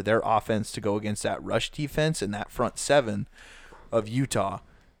test for their offense to go against that rush defense and that front seven of Utah,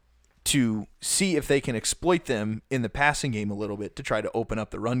 to see if they can exploit them in the passing game a little bit to try to open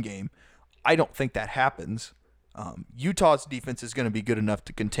up the run game. I don't think that happens. Utah's defense is going to be good enough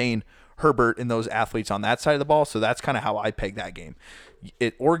to contain Herbert and those athletes on that side of the ball, so that's kind of how I peg that game.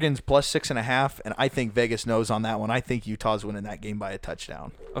 Oregon's plus 6.5, and I think Vegas knows on that one. I think Utah's winning that game by a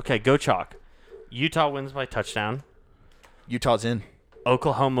touchdown. Okay, go chalk. Utah wins by touchdown. Utah's in.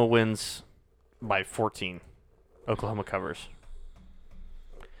 Oklahoma wins by 14. Oklahoma covers.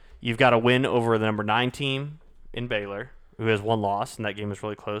 You've got a win over the number 9 team in Baylor, who has one loss, and that game was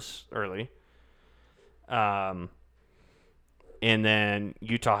really close early. And then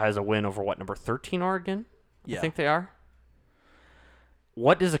Utah has a win over number 13 Oregon? Yeah. I think they are.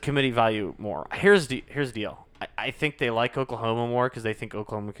 What does the committee value more? Here's the deal. I think they like Oklahoma more because they think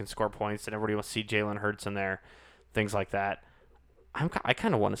Oklahoma can score points, and everybody will see Jalen Hurts in there, things like that. I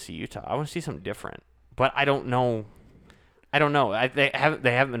kind of want to see Utah. I want to see something different, but I don't know. They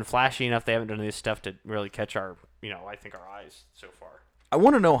haven't been flashy enough. They haven't done this stuff to really catch our eyes so far. I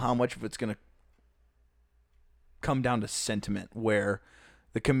want to know how much of it's going to come down to sentiment, where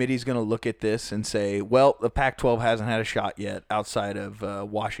the committee's going to look at this and say, well, the Pac-12 hasn't had a shot yet outside of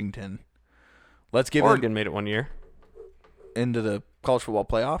Washington. Let's give Oregon made it 1 year. Into the college football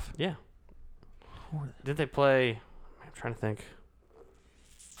playoff? Yeah. Did they play? I'm trying to think.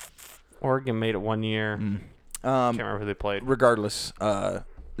 Oregon made it 1 year. Can't remember who they played. Regardless,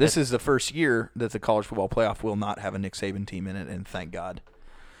 this is the first year that the college football playoff will not have a Nick Saban team in it, and thank God.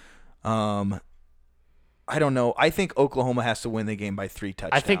 I don't know. I think Oklahoma has to win the game by 3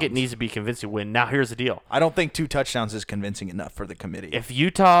 touchdowns. I think it needs to be a convincing win. Now, here's the deal. I don't think 2 touchdowns is convincing enough for the committee. If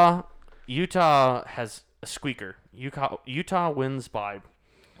Utah has a squeaker, Utah wins by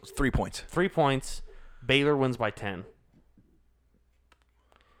 3 points. 3 points. Baylor wins by 10.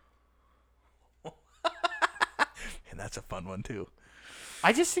 And that's a fun one, too.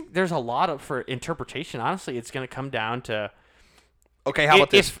 I just think there's a lot for interpretation. Honestly, it's going to come down to... Okay, how about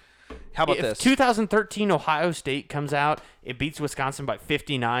this? If this? 2013 Ohio State comes out, it beats Wisconsin by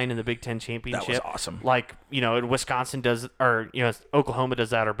 59 in the Big Ten championship. That was awesome. Like, Wisconsin does, or, Oklahoma does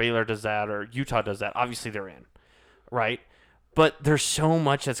that, or Baylor does that, or Utah does that. Obviously, they're in, right? But there's so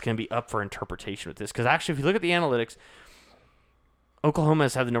much that's going to be up for interpretation with this. Because actually, if you look at the analytics, Oklahoma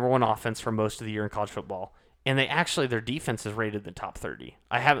has had the number 1 offense for most of the year in college football. And their defense is rated in the top 30.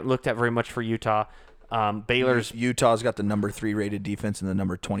 I haven't looked at very much for Utah. Utah's got the number 3 rated defense and the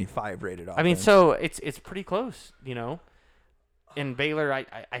number 25 rated offense. I mean, so it's pretty close, And Baylor,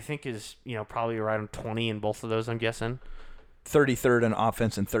 I think is probably around 20 in both of those. I'm guessing 33rd in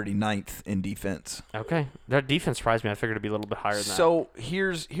offense and 39th in defense. Okay, that defense surprised me. I figured it'd be a little bit higher than that. So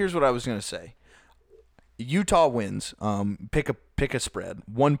here's what I was gonna say. Utah wins. Pick a spread,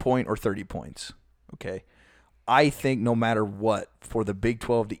 1 point or 30 points. Okay. I think no matter what, for the Big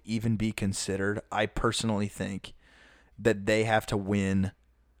 12 to even be considered, I personally think that they have to win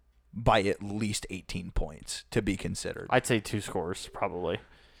by at least 18 points to be considered. I'd say 2 scores probably,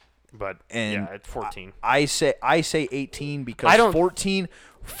 but yeah, it's 14. I say 18 because 14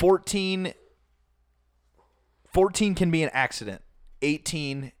 can be an accident.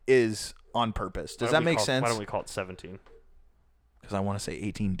 18 is on purpose. Does that make sense? Why don't we call it 17? Because I want to say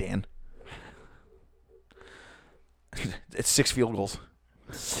 18, Dan. It's 6 field goals.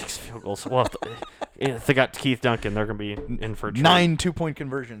 6 field goals. Well, if they got Keith Duncan, they're going to be in for a treat. 9 2-point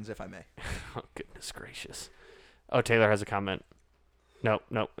conversions, if I may. Oh, goodness gracious. Oh, Taylor has a comment.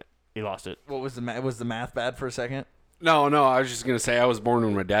 Nope. He lost it. What was the was the math bad for a second? No, I was just going to say I was born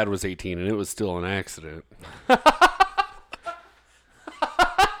when my dad was 18, and it was still an accident.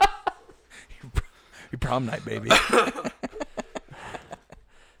 Your prom night, baby.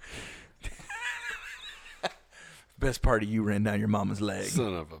 Best part of you ran down your mama's leg.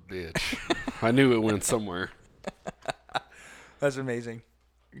 Son of a bitch. I knew it went somewhere. That's amazing.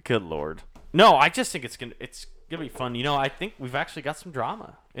 Good Lord. No, I just think it's gonna be fun. I think we've actually got some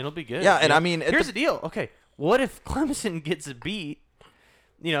drama. It'll be good. Yeah, and I mean, here's the deal. Okay, what if Clemson gets beat?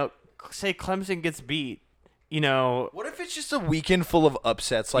 Say Clemson gets beat. What if it's just a weekend full of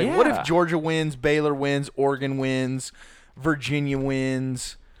upsets? Like, what if Georgia wins, Baylor wins, Oregon wins, Virginia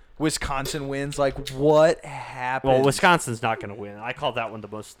wins, Wisconsin wins? Like, what happens? Well, Wisconsin's not going to win. I call that one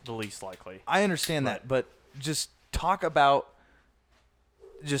the least likely. I understand that, but just talk about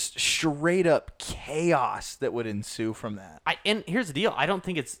just straight up chaos that would ensue from that. And here's the deal. I don't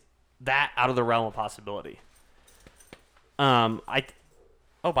think it's that out of the realm of possibility. Bye,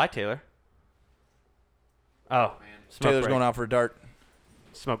 Taylor. Oh, Taylor's break. going out for a dart.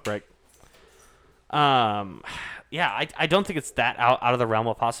 Smoke break. I don't think it's that out of the realm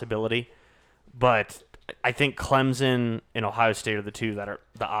of possibility, but I think Clemson and Ohio State are the two that are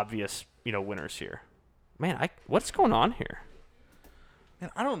the obvious, winners here. Man, what's going on here? Man,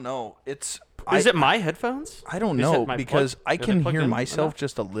 I don't know. Is it my headphones? I don't know because I can hear myself enough?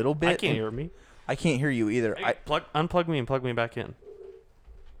 just a little bit. I can't hear me. I can't hear you either. Hey, unplug me and plug me back in.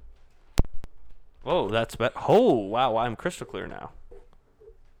 Whoa, that's better. Oh, wow, I'm crystal clear now.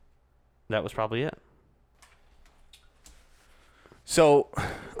 That was probably it. So,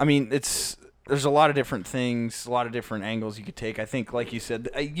 I mean, there's a lot of different things, a lot of different angles you could take. I think, like you said,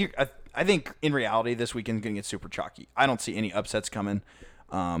 I think in reality this weekend's going to get super chalky. I don't see any upsets coming.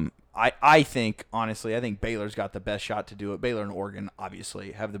 I think, honestly, Baylor's got the best shot to do it. Baylor and Oregon,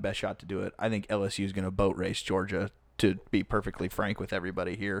 obviously, have the best shot to do it. I think LSU is going to boat race Georgia, to be perfectly frank with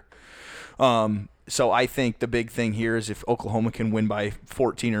everybody here. So I think the big thing here is if Oklahoma can win by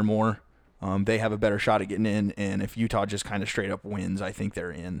 14 or more, they have a better shot at getting in. And if Utah just kind of straight up wins, I think they're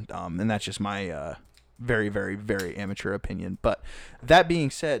in. And that's just my very, very, very amateur opinion. But that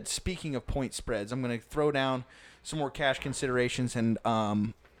being said, speaking of point spreads, I'm going to throw down some more cash considerations. And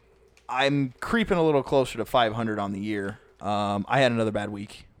I'm creeping a little closer to 500 on the year. I had another bad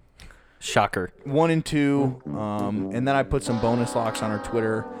week. Shocker. 1 and 2, and then I put some bonus locks on our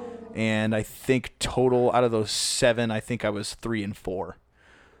Twitter, and I think total out of those 7, I think I was 3 and 4.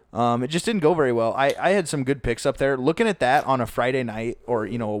 It just didn't go very well. I had some good picks up there. Looking at that on a Friday night or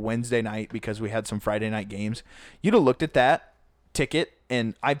a Wednesday night because we had some Friday night games, you'd have looked at that ticket,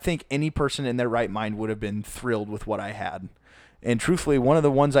 and I think any person in their right mind would have been thrilled with what I had. And truthfully, one of the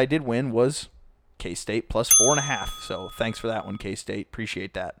ones I did win was K-State plus 4.5. So thanks for that one, K-State.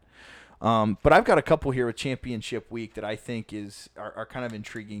 Appreciate that. But I've got a couple here with championship week that I think are kind of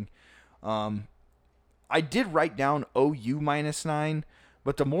intriguing. I did write down OU -9,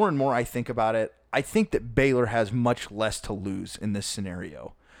 but the more and more I think about it, I think that Baylor has much less to lose in this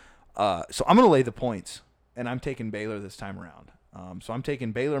scenario. So I'm going to lay the points, and I'm taking Baylor this time around. So I'm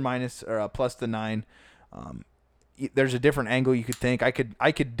taking Baylor plus the 9. There's a different angle you could think. I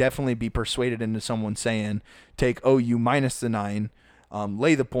could definitely be persuaded into someone saying take OU minus the 9.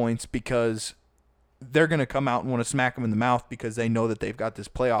 Lay the points because they're going to come out and want to smack them in the mouth because they know that they've got this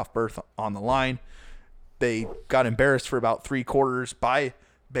playoff berth on the line. They got embarrassed for about 3 quarters by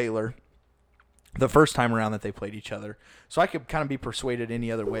Baylor the first time around that they played each other. So I could kind of be persuaded any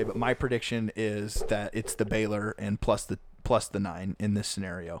other way, but my prediction is that it's the Baylor and plus the 9 in this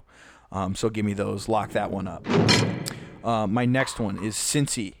scenario. So give me those. Lock that one up. My next one is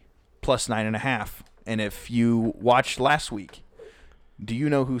Cincy plus 9.5. And if you watched last week, do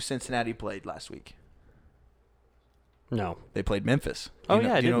you know who Cincinnati played last week? No. They played Memphis. I didn't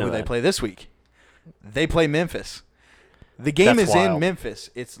know Do you know who that. they play this week? They play Memphis. The game That's is in wild.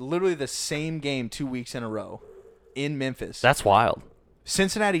 Memphis. It's literally the same game 2 weeks in a row in Memphis. That's wild.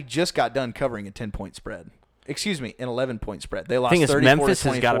 Cincinnati just got done covering a 10-point spread. Excuse me, an 11-point spread. They lost The thing is, 34 Memphis to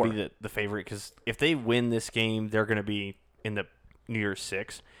has got to 24. be the favorite because if they win this game, they're going to be in the New Year's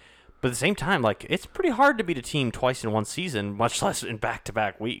 6. But at the same time, it's pretty hard to beat a team twice in one season, much less in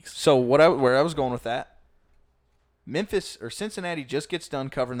back-to-back weeks. So where I was going with that, Cincinnati just gets done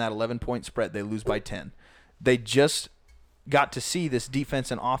covering that 11-point spread. They lose by 10. They just got to see this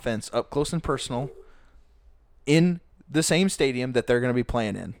defense and offense up close and personal in the same stadium that they're going to be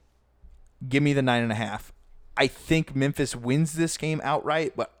playing in. Give me the 9.5. I think Memphis wins this game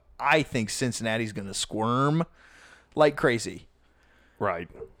outright, but I think Cincinnati's going to squirm like crazy. Right.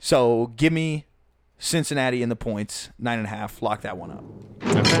 So give me Cincinnati in the points, 9.5. Lock that one up.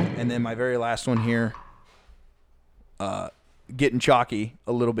 Okay. And then my very last one here, getting chalky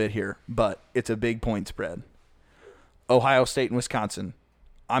a little bit here, but it's a big point spread. Ohio State and Wisconsin.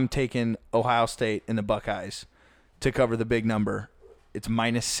 I'm taking Ohio State and the Buckeyes to cover the big number. It's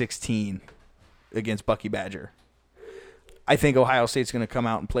 -16 against Bucky Badger. I think Ohio State's going to come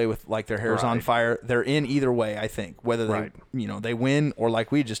out and play with like their hair's on fire. They're in either way, I think, whether they win or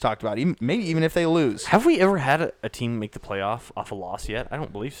like we just talked about, maybe even if they lose. Have we ever had a team make the playoff off a loss yet? I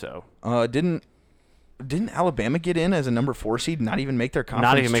don't believe so. Didn't Alabama get in as a number 4 seed, not even make their conference?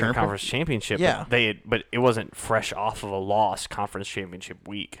 Not even make a conference championship. Yeah, but it wasn't fresh off of a loss conference championship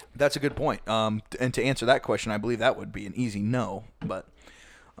week. That's a good point. And to answer that question, I believe that would be an easy no. But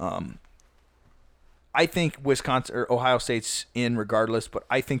I think Wisconsin or Ohio State's in regardless. But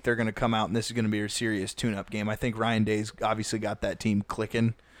I think they're going to come out and this is going to be a serious tune-up game. I think Ryan Day's obviously got that team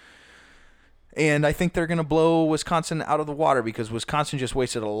clicking. And I think they're going to blow Wisconsin out of the water because Wisconsin just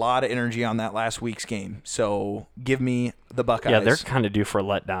wasted a lot of energy on that last week's game. So give me the Buckeyes. Yeah, they're kind of due for a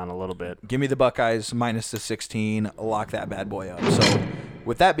letdown a little bit. Give me the Buckeyes minus the 16. Lock that bad boy up. So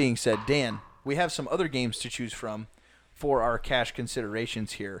with that being said, Dan, we have some other games to choose from for our cash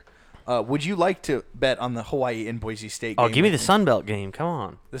considerations here. Would you like to bet on the Hawaii and Boise State game? Oh, give me the Sun Belt game. Come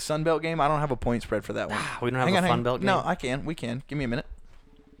on. The Sun Belt game? I don't have a point spread for that one. We don't have a Sun Belt game? No, I can. We can. Give me a minute.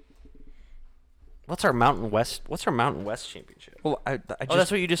 What's our Mountain West championship? Well, I just,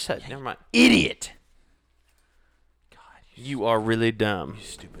 that's what you just said. Never mind. Idiot. God, you are really dumb. You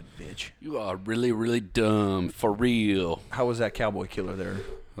stupid bitch. You are really, really dumb. For real. How was that cowboy killer there?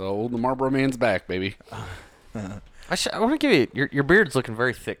 Oh, the Marlboro Man's back, baby. I want to give you your beard's looking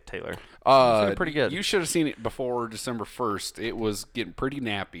very thick, Taylor. It's pretty good. You should have seen it before December 1st. It was getting pretty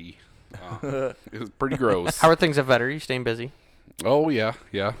nappy. It was pretty gross. How are things at Vet? Are you staying busy? Oh, yeah,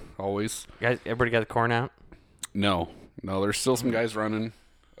 always. Guys, everybody got the corn out? No, there's still some guys running.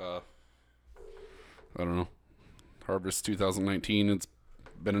 I don't know. Harvest 2019, it's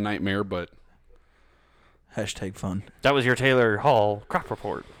been a nightmare, but... Hashtag fun. That was your Taylor Hall crop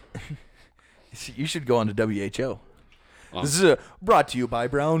report. You should go on to WHO. This is brought to you by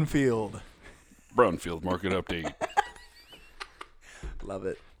Brownfield. Brownfield Market Update. Love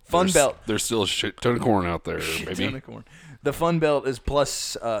it. Belt. There's still a shit ton of corn out there, baby. Ton of corn. The Fun Belt is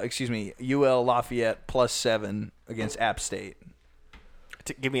UL Lafayette +7 against App State.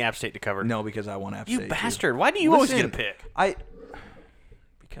 Give me App State to cover. No, because I want App State. You bastard. Why do you always get a pick?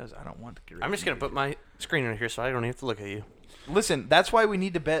 Because I don't want to get I'm just going to put my screen on here so I don't have to look at you. Listen, that's why we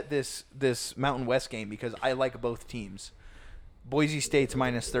need to bet this Mountain West game because I like both teams. Boise State's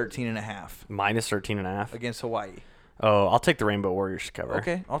 -13.5. -13.5? Against Hawaii. Oh, I'll take the Rainbow Warriors to cover.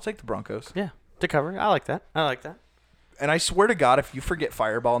 Okay, I'll take the Broncos. Yeah, to cover. I like that. And I swear to God, if you forget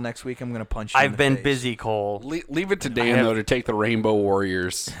Fireball next week, I'm going to punch you in the I've been face. busy, Cole. Leave it to Dan, though, to take the Rainbow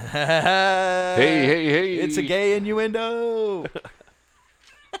Warriors. Hey. It's a gay innuendo.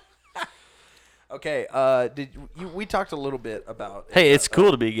 Okay, we talked a little bit about... Hey, it's cool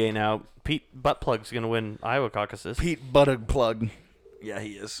to be gay now. Pete Buttplug's going to win Iowa caucuses. Pete Buttplug. Yeah,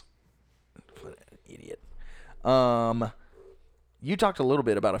 he is. What an idiot. You talked a little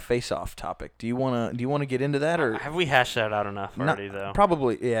bit about a face-off topic. Do you want to get into that, or have we hashed that out enough already? Though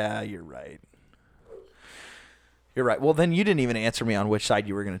probably. Yeah, you're right. You're right. Well, then you didn't even answer me on which side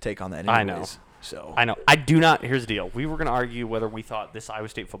you were going to take on that. Anyways, I know. So I know. I do not. Here's the deal. We were going to argue whether we thought this Iowa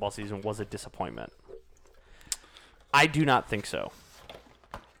State football season was a disappointment. I do not think so.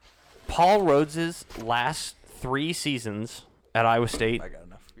 Paul Rhodes' last 3 seasons at Iowa State, I got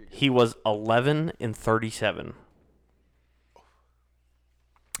enough. He was 11-37.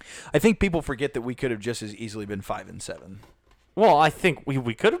 I think people forget that we could have just as easily been 5-7. Well, I think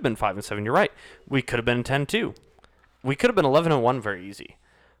we could have been 5-7. You're right. We could have been 10-2. We could have been 11-1 very easy.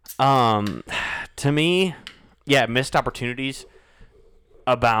 To me, yeah, missed opportunities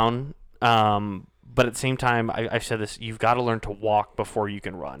abound. But at the same time, I've said this: you've got to learn to walk before you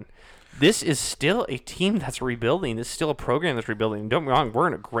can run. This is still a team that's rebuilding. This is still a program that's rebuilding. Don't get me wrong; we're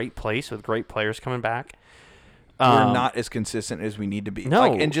in a great place with great players coming back. We're not as consistent as we need to be.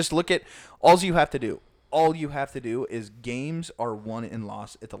 No. And just look at all you have to do. All you have to do is games are won and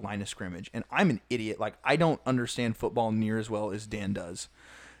lost at the line of scrimmage. And I'm an idiot. Like, I don't understand football near as well as Dan does.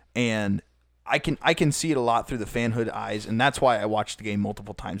 And I can see it a lot through the fanhood eyes, and that's why I watched the game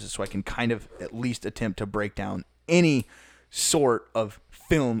multiple times, is so I can kind of at least attempt to break down any sort of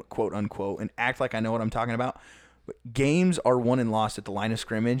film, quote unquote, and act like I know what I'm talking about. But games are won and lost at the line of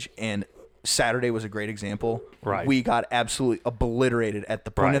scrimmage, and Saturday was a great example. Right. We got absolutely obliterated at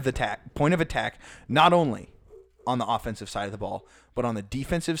the point of attack, not only on the offensive side of the ball, but on the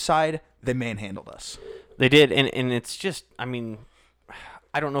defensive side, they manhandled us. They did, and it's just, I mean,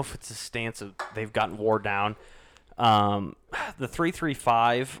 I don't know if it's a stance of they've gotten wore down. The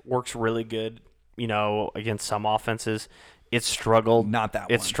 3-3-5 works really good, against some offenses. It struggled. Not that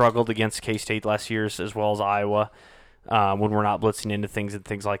It one. struggled against K-State last year as well as Iowa when we're not blitzing into things and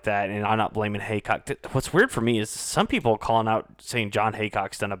things like that. And I'm not blaming Haycock. What's weird for me is some people calling out saying John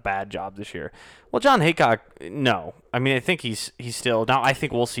Haycock's done a bad job this year. Well, John Haycock, no. I mean, I think he's still – now I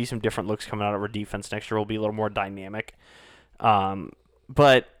think we'll see some different looks coming out of our defense next year. We'll be a little more dynamic.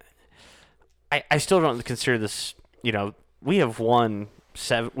 But I still don't consider this – we have won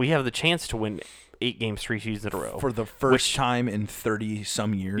 – we have the chance to win 8 games 3 seasons in a row. For the first time in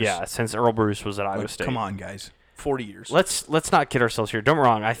 30-some years. Yeah, since Earl Bruce was at Iowa State. Come on, guys. 40 years. Let's not kid ourselves here. Don't get me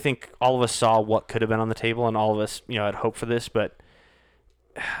wrong. I think all of us saw what could have been on the table, and all of us, had hope for this. But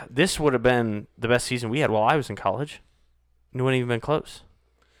this would have been the best season we had while I was in college. It wouldn't even been close.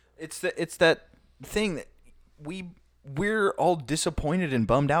 It's that thing that we're all disappointed and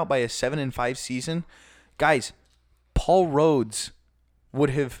bummed out by a 7-5 season. Guys, Paul Rhodes would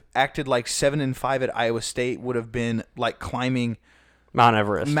have acted like 7-5 at Iowa State would have been like climbing Mount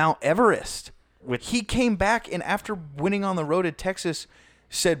Everest. He came back and after winning on the road at Texas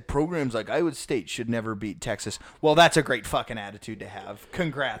said programs like Iowa State should never beat Texas. Well, that's a great fucking attitude to have.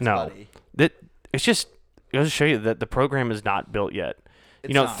 Congrats, buddy. It's just it goes to show you that the program is not built yet.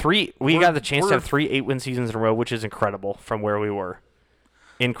 It's not. We got the chance to have 3 8-win seasons in a row, which is incredible from where we were.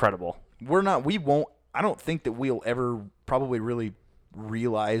 Incredible. I don't think that we'll ever probably really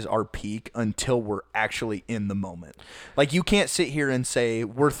realize our peak until we're actually in the moment. Like, you can't sit here and say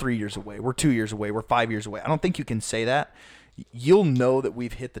we're 3 years away, we're 2 years away, we're 5 years away. I don't think you can say that. You'll know that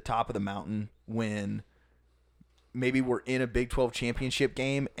we've hit the top of the mountain when maybe we're in a Big 12 championship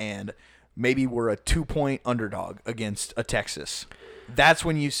game and maybe we're a 2-point underdog against a Texas. That's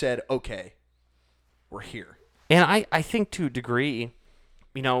when you said, okay, we're here. And I think to a degree,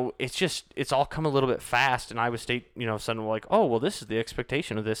 it's all come a little bit fast, and Iowa State, suddenly like, oh, well, this is the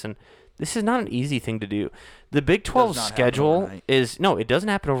expectation of this, and this is not an easy thing to do. The Big 12 schedule it doesn't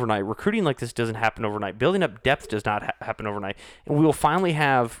happen overnight. Recruiting like this doesn't happen overnight. Building up depth does not happen overnight. And we will finally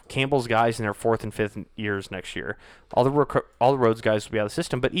have Campbell's guys in their 4th and 5th years next year. All the Rhodes guys will be out of the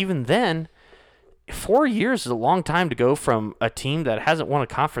system, but even then, 4 years is a long time to go from a team that hasn't won a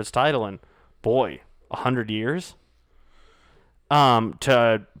conference title in, 100 years.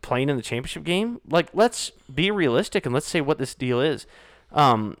 To playing in the championship game. Like, let's be realistic and let's say what this deal is.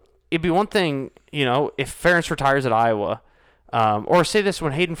 It'd be one thing, if Ferentz retires at Iowa, or say this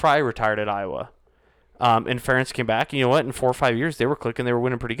when Hayden Fry retired at Iowa, and Ferentz came back, you know what, in 4 or 5 years they were clicking, they were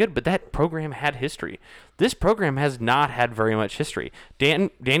winning pretty good, but that program had history. This program has not had very much history.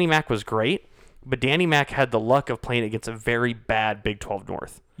 Danny Mac was great, but Danny Mac had the luck of playing against a very bad Big 12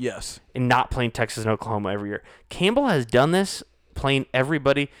 North. Yes. And not playing Texas and Oklahoma every year. Campbell has done this, playing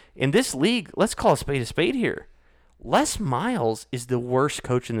everybody in this league. Let's call a spade here. Les Miles is the worst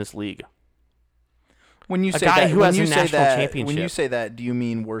coach in this league. When you say guy that, who when has you a say national that, championship. When you say that, do you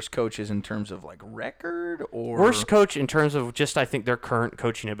mean worst coaches in terms of like record or worst coach in terms of just I think their current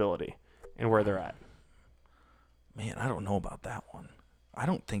coaching ability and where they're at? Man, I don't know about that one. I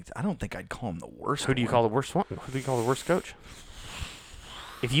don't think I'd call him the worst. Who do you call the worst one? Who do you call the worst coach?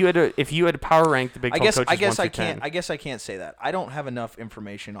 If you had to power rank the Big 12 coaches, I guess 1 I through can't. 10. I guess I can't say that. I don't have enough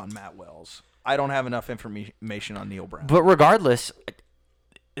information on Matt Wells. I don't have enough information on Neil Brown. But regardless,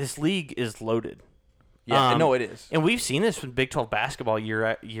 this league is loaded. Yeah, no, it is. And we've seen this with Big 12 basketball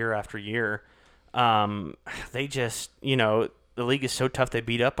year after year. They just, the league is so tough they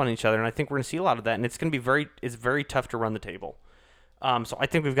beat up on each other, and I think we're going to see a lot of that. And it's going to be very tough to run the table. So I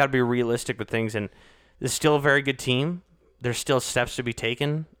think we've got to be realistic with things. And this is still a very good team. There's still steps to be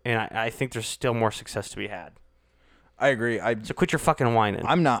taken, and I think there's still more success to be had. I agree. So quit your fucking whining.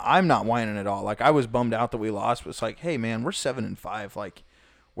 I'm not whining at all. Like, I was bummed out that we lost, but it's like, hey man, we're 7-5. Like,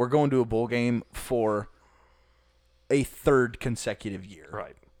 we're going to a bowl game for a 3rd consecutive year.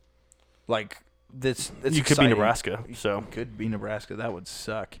 Right. Like, this you exciting. Could be Nebraska. So could be Nebraska. That would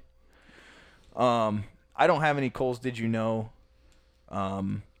suck. I don't have any Coles. Did you know?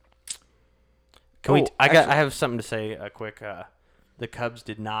 I have something to say quick. The Cubs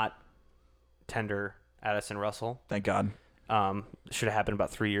did not tender Addison Russell. Thank God. Should have happened about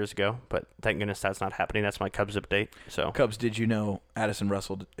 3 years ago, but thank goodness that's not happening. That's my Cubs update. So Cubs, did you know Addison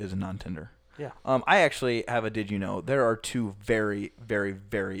Russell is a non-tender? Yeah. I actually have a did you know. There are 2 very, very,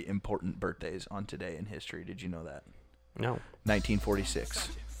 very important birthdays on today in history. Did you know that? No. 1946.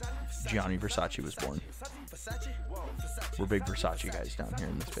 Gianni Versace was born. We're big Versace guys down here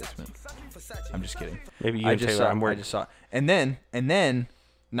in this basement. I'm just kidding. Maybe you and Taylor. I just saw. And then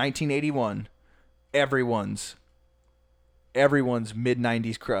 1981. Everyone's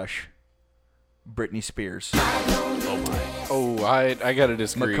mid-90s crush, Britney Spears. Oh, I gotta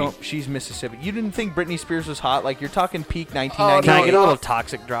disagree. She's Mississippi. You didn't think Britney Spears was hot? Like, you're talking peak Can I 1998. get a little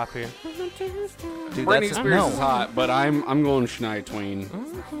toxic drop here? Dude, Britney that's- Spears no. is hot, but I'm going Shania Twain.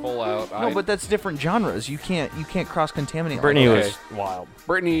 Full out. No, but that's different genres. You can't cross contaminate. Britney Okay. was wild.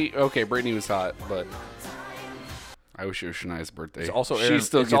 Britney was hot, but I wish it was Shania's birthday. It's also she Aaron-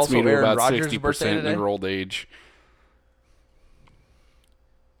 still it's gets also me to Aaron about Rodgers' 60% birthday in today? her old age.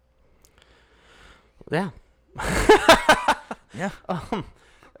 Yeah. Yeah.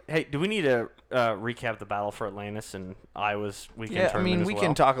 Hey, do we need to recap the battle for Atlantis and Iowa's weekend Yeah, I tournament mean, as we well?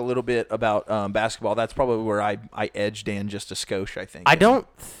 can talk a little bit about basketball. That's probably where I edged Dan just a skosh, I think. I don't.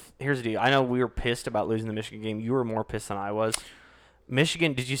 Here's the deal. I know we were pissed about losing the Michigan game. You were more pissed than I was.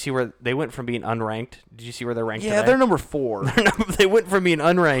 Michigan, did you see where they went from being unranked? Did you see where they're ranked Yeah, today? they're number 4. They went from being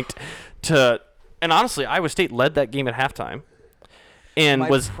unranked to, and honestly, Iowa State led that game at halftime, and My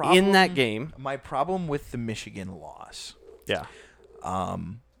was in that problem- game. My problem with the Michigan loss, Yeah,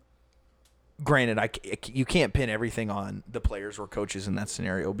 granted, you can't pin everything on the players or coaches in that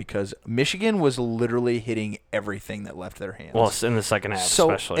scenario because Michigan was literally hitting everything that left their hands. well, it's in the second half,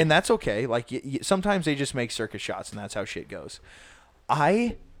 So, especially. and that's okay. Like sometimes they just make circus shots, and that's how shit goes.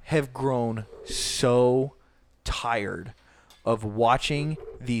 I have grown so tired of watching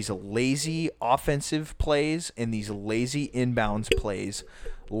these lazy offensive plays and these lazy inbounds plays,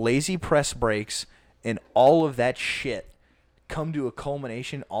 lazy press breaks, and all of that shit come to a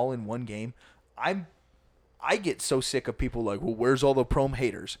culmination all in one game. I get so sick of people like, well, where's all the prom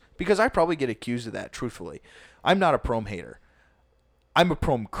haters? Because I probably get accused of that, truthfully. I'm not a prom hater. I'm a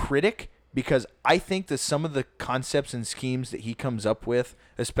prom critic because I think that some of the concepts and schemes that he comes up with,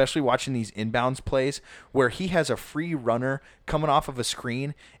 especially watching these inbounds plays where he has a free runner coming off of a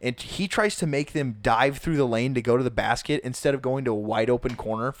screen and he tries to make them dive through the lane to go to the basket instead of going to a wide open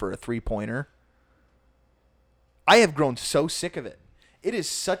corner for a three-pointer. I have grown so sick of it. It is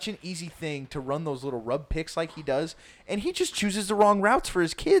such an easy thing to run those little rub picks like he does, and he just chooses the wrong routes for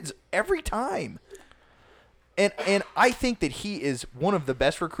his kids every time. And I think that he is one of the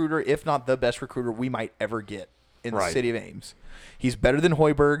best recruiter, if not the best recruiter we might ever get in the city of Ames. He's better than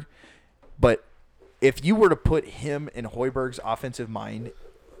Hoiberg, but if you were to put him and Hoiberg's offensive mind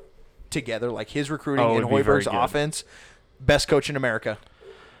together, like his recruiting and it'd be very Hoiberg's good. offense, best coach in America.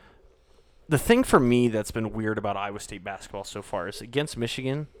 the thing for me that's been weird about Iowa State basketball so far is against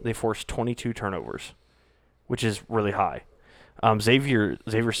Michigan, they forced 22 turnovers, which is really high. Xavier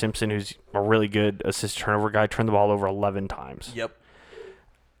Simpson, who's a really good assist turnover guy, turned the ball over 11 times. Yep.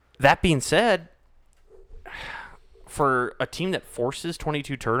 That being said, for a team that forces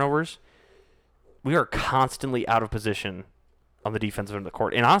 22 turnovers, we are constantly out of position on the defensive end of the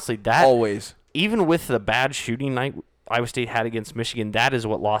court. And honestly, that Always. even with the bad shooting night Iowa State had against Michigan, that is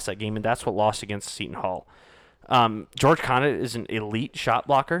what lost that game, and that's what lost against Seton Hall. George Conant is an elite shot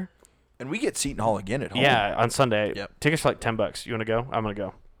blocker. And we get Seton Hall again at home. Yeah, on Sunday. Yep. Tickets for like $10. You want to go? I'm going to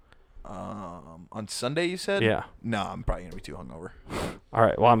go. On Sunday, you said? Yeah. No, I'm probably going to be too hungover. All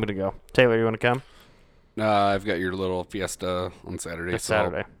right, well, I'm going to go. Taylor, you want to come? I've got your little fiesta on Saturday. It's so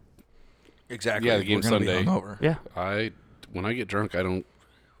Saturday. Exactly. Yeah, the game's We're gonna Sunday. Be hungover. Yeah. When I get drunk, I don't.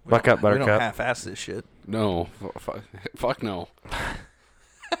 Buck up, We don't buttercup. half-ass this shit. No, fuck no.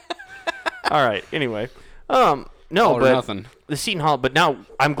 All right, anyway. No, All or but nothing. the Seton Hall. But now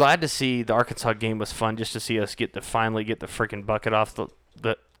I'm glad to see the Arkansas game was fun, just to see us finally get the freaking bucket off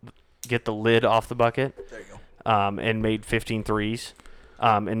get the lid off the bucket. There you go. And made 15 threes.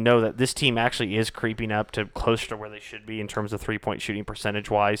 And know that this team actually is creeping up to closer to where they should be in terms of three-point shooting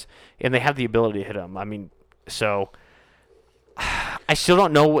percentage-wise, and they have the ability to hit them. I mean, so I still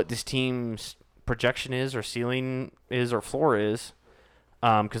don't know what this team's projection is or ceiling is or floor is,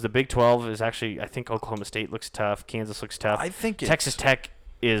 because the Big 12 is actually, I think Oklahoma State looks tough, Kansas looks tough. I think Texas Tech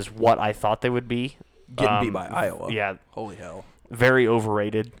is what I thought they would be. Getting beat by Iowa. Yeah, Holy hell. very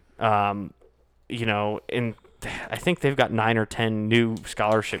overrated. And I think they've got 9 or 10 new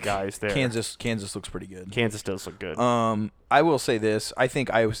scholarship guys there. Kansas looks pretty good. Kansas does look good. I will say this. I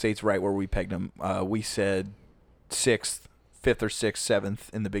think Iowa State's right where we pegged them. We said 5th or 6th,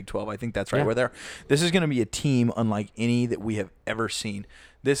 7th in the Big 12. I think that's right Yeah. where they're. This is going to be a team unlike any that we have ever seen.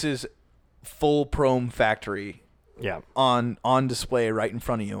 This is full prom factory yeah. on display right in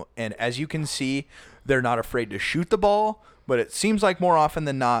front of you. And as you can see, they're not afraid to shoot the ball, but it seems like more often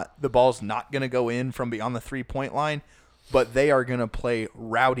than not, the ball's not going to go in from beyond the three-point line, but they are going to play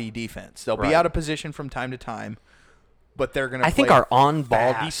rowdy defense. They'll be Right. out of position from time to time, but they're going to I think our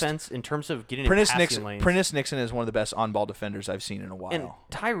on-ball fast. defense, in terms of getting in passing lanes, Prentice Nixon is one of the best on-ball defenders I've seen in a while. and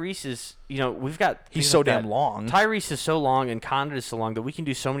Tyrese is, we've got He's things so like damn that. long. Tyrese is so long, and Condit is so long that we can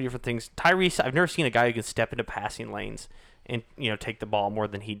do so many different things. Tyrese, I've never seen a guy who can step into passing lanes and take the ball more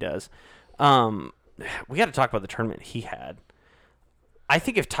than he does. We got to talk about the tournament he had. I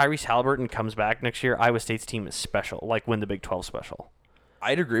think if Tyrese Halliburton comes back next year, Iowa State's team is special, like win the Big 12 special.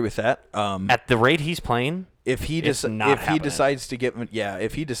 I'd agree with that. At the rate he's playing, If he it's not happening. decides to give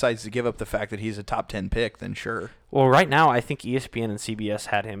up the fact that he's a top 10 pick, then sure. Well, right now I think ESPN and CBS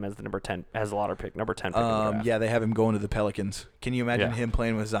had him as the number 10, as the lottery pick, number 10 pick. In the draft. Yeah, they have him going to the Pelicans. Can you imagine Yeah. him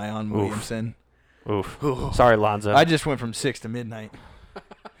playing with Zion Williamson? Oof. Sorry, Lonzo. I just went from 6 to midnight.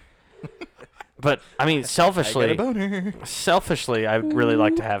 But I mean, I got a selfishly, boner. I really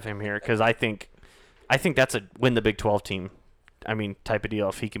like to have him here because I think that's a win the Big 12 team. I mean, type of deal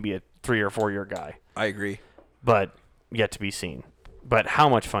if he can be a 3 or 4 year guy. I agree. But yet to be seen. But how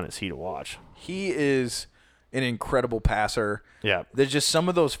much fun is he to watch? He is an incredible passer. Yeah. There's just some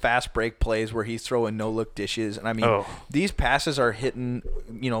of those fast break plays where he's throwing no-look dishes. And, I mean, these passes are hitting,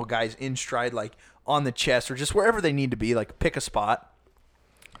 guys in stride, like on the chest or just wherever they need to be, like pick a spot.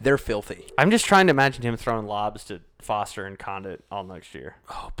 They're filthy. I'm just trying to imagine him throwing lobs to Foster and Condit all next year.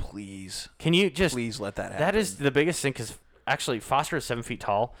 Oh, please. Can you just Please let that happen. That is the biggest thing because actually Foster is 7 feet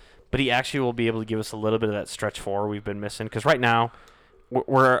tall, but he actually will be able to give us a little bit of that stretch 4 we've been missing. Because right now,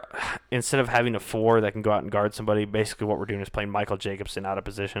 we're instead of having a 4 that can go out and guard somebody, basically what we're doing is playing Michael Jacobson out of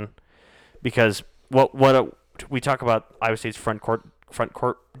position. Because we talk about Iowa State's front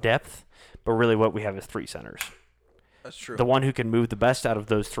court depth, but really what we have is 3 centers. That's true. The one who can move the best out of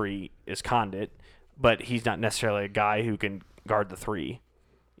those 3 is Condit, but he's not necessarily a guy who can guard the 3,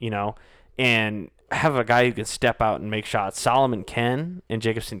 and have a guy who can step out and make shots. Solomon can, and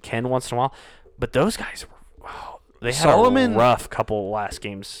Jacobson can once in a while, but those guys they had a rough couple last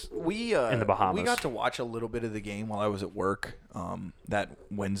games in the Bahamas. We got to watch a little bit of the game while I was at work that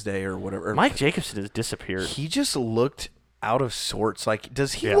Wednesday or whatever. Mike Jacobson has disappeared. He just looked out of sorts. Like,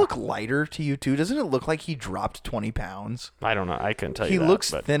 does he look lighter to you too? Doesn't it look like he dropped 20 pounds? I don't know. I couldn't tell you He that.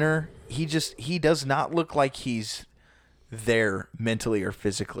 looks but thinner. He does not look like he's there mentally or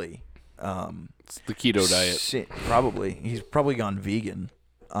physically. It's the keto diet. Probably. He's probably gone vegan.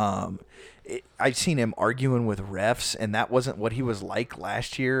 I've seen him arguing with refs, and that wasn't what he was like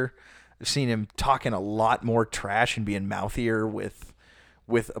last year. I've seen him talking a lot more trash and being mouthier with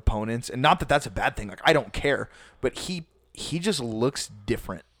opponents. And not that that's a bad thing. Like, I don't care. But he just looks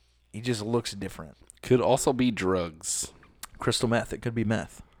different. He just looks different. Could also be drugs. Crystal meth. It could be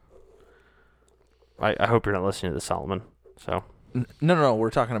meth. I hope you're not listening to this, Solomon. So. No.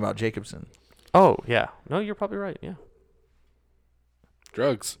 We're talking about Jacobson. Oh, yeah. No, you're probably right. Yeah.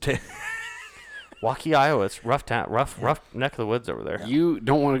 Drugs. Waukee, Iowa. It's rough neck of the woods over there. You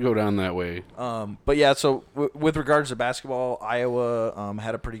don't want to go down that way. But yeah, so with regards to basketball, Iowa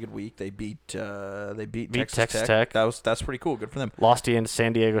had a pretty good week. They beat Texas Tech. That's pretty cool. Good for them. Lost to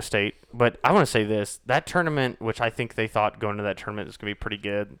San Diego State. But I want to say this. That tournament, which I think they thought going to that tournament was going to be pretty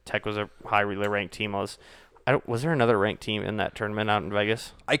good. Tech was a highly ranked team. Was there another ranked team in that tournament out in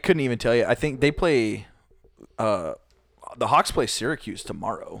Vegas? I couldn't even tell you. I think they play the Hawks play Syracuse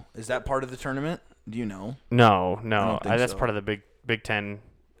tomorrow. Is that part of the tournament? Do you know? No. don't think That's so. part of the Big Ten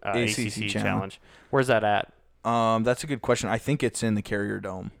ACC challenge. challenge. Where's that at? That's a good question. I think it's in the Carrier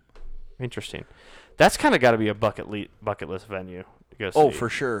Dome. Interesting. That's kind of got to be a bucket list venue to go see. Oh, for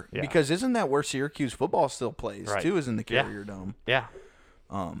sure. Yeah. Because isn't that where Syracuse football still plays Right. too? Is in the Yeah. Carrier Dome. Yeah.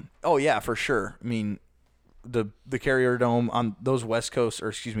 Oh yeah, for sure. I mean, the Carrier Dome on those East Coast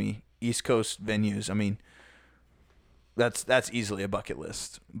venues. I mean, that's easily a bucket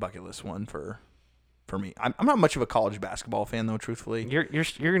list one for me. I'm not much of a college basketball fan though, truthfully. You're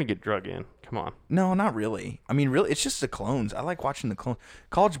gonna get drug in. Come on. No, not really. I mean, really, it's just the clones. I like watching the clones.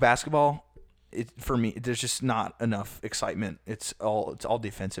 College basketball, for me, there's just not enough excitement. It's all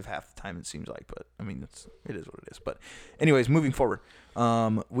defensive half the time, it seems like. But I mean, it is what it is. But anyways, moving forward,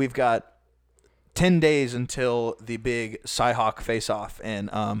 we've got 10 days until the big Cyhawk face-off, and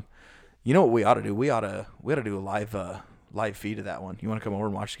you know what we ought to do? We ought to do a live feed of that one. You want to come over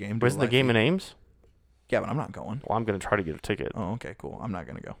and watch the game? Wasn't the game in Ames? Yeah, but I'm not going. Well, I'm gonna try to get a ticket. Oh, okay, cool. I'm not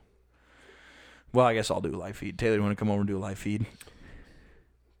gonna go. Well, I guess I'll do a live feed. Taylor, you want to come over and do a live feed?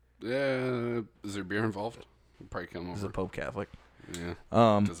 Yeah. Is there beer involved? We'll probably come This is a over. Pope Catholic. Yeah.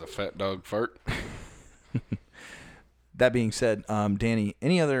 Does a fat dog fart? That being said, Danny,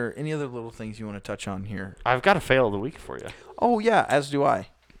 any other little things you want to touch on here? I've got a fail of the week for you. Oh yeah, as do I.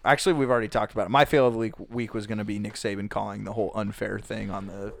 Actually, we've already talked about it. My fail of the week was going to be Nick Saban calling the whole unfair thing on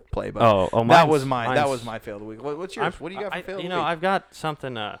the play. But that was my fail of the week. What's yours? What do you got for fail of the week? I've got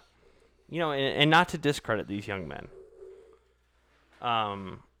something. And not to discredit these young men.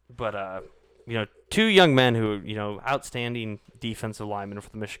 But two young men who outstanding defensive linemen for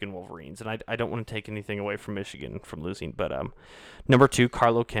the Michigan Wolverines, and I don't want to take anything away from Michigan from losing, but number 2,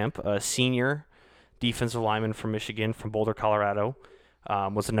 Carlo Kemp, a senior defensive lineman from Michigan from Boulder, Colorado.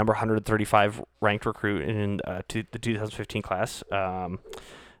 Was the number 135 ranked recruit in the 2015 class.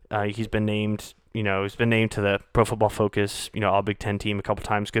 He's been named to the Pro Football Focus, All Big Ten team a couple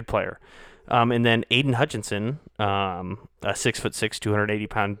times. Good player. And then Aiden Hutchinson, a 6'6",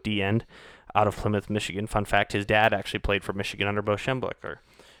 280-pound D end out of Plymouth, Michigan. Fun fact: his dad actually played for Michigan under Bo Schembechler,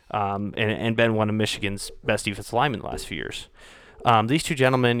 and been one of Michigan's best defensive linemen the last few years. These two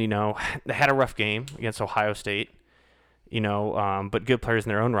gentlemen, they had a rough game against Ohio State. But good players in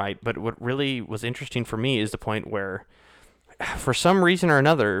their own right. But what really was interesting for me is the point where, for some reason or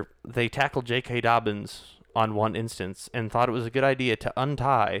another, they tackled J.K. Dobbins on one instance and thought it was a good idea to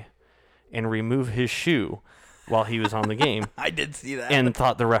untie and remove his shoe while he was on the game. I did see that. And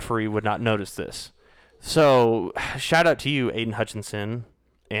thought the referee would not notice this. So, shout out to you, Aiden Hutchinson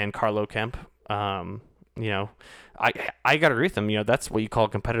and Carlo Kemp. I got to agree with them. That's what you call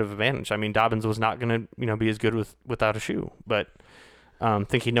competitive advantage. I mean, Dobbins was not going to, be as good without a shoe, but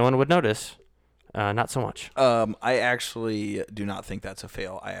thinking no one would notice, not so much. I actually do not think that's a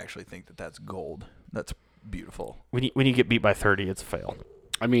fail. I actually think that's gold. That's beautiful. When you get beat by 30, it's a fail.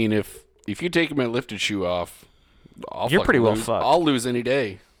 I mean, if you take my lifted shoe off, you're pretty well fucked. I'll lose any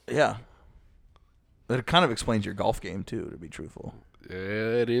day. Yeah. It kind of explains your golf game, too, to be truthful.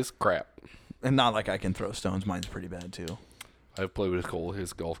 It is crap. And not like I can throw stones. Mine's pretty bad, too. I've played with Cole.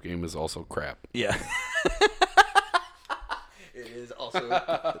 His golf game is also crap. Yeah. It is also.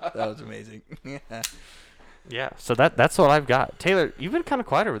 That was amazing. Yeah, so that's what I've got. Taylor, you've been kind of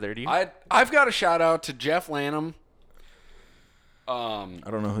quiet over there, do you? I've got a shout out to Jeff Lanham. I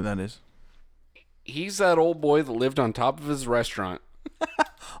don't know who that is. He's that old boy that lived on top of his restaurant.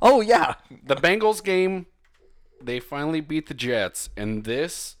 Oh, yeah. The Bengals game, they finally beat the Jets, and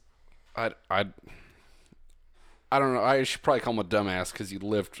this, I don't know. I should probably call him a dumbass because he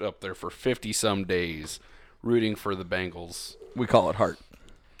lived up there for 50-some days rooting for the Bengals. We call it heart.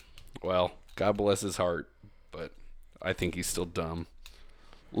 Well, God bless his heart, but I think he's still dumb.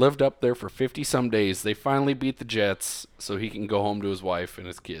 Lived up there for 50-some days. They finally beat the Jets so he can go home to his wife and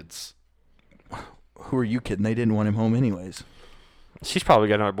his kids. Who are you kidding? They didn't want him home anyways. She's probably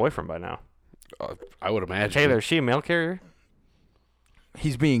got another boyfriend by now. I would imagine. Taylor, is she a mail carrier?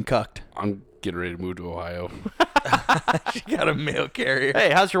 He's being cucked. I'm getting ready to move to Ohio. She got a mail carrier.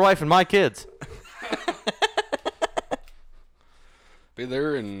 Hey, how's your wife and my kids? Be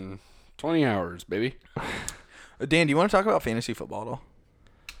there in 20 hours, baby. Dan, do you want to talk about fantasy football at all?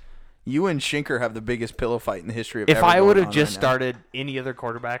 You and Schinker have the biggest pillow fight in the history of If ever I going would have on just right now. started any other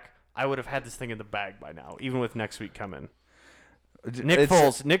quarterback, I would have had this thing in the bag by now, even with next week coming. Nick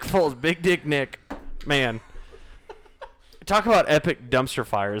Foles, Big Dick Nick, man. Talk about epic dumpster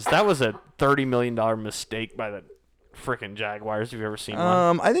fires. That was a $30 million mistake by the frickin' Jaguars. Have you ever seen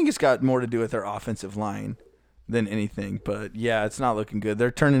one? I think it's got more to do with their offensive line than anything. But, yeah, it's not looking good. They're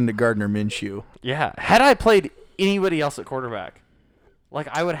turning to Gardner Minshew. Yeah. Had I played anybody else at quarterback,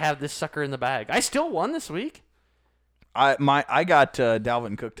 I would have this sucker in the bag. I still won this week. I got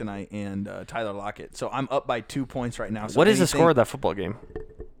Dalvin Cook tonight and Tyler Lockett. So I'm up by 2 points right now. So what is the score of that football game?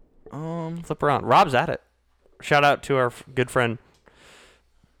 Flip around. Rob's at it. Shout out to our good friend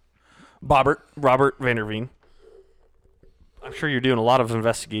Robert Vanderveen. I'm sure you're doing a lot of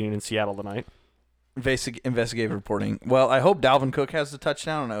investigating in Seattle tonight. Investigative reporting. Well, I hope Dalvin Cook has the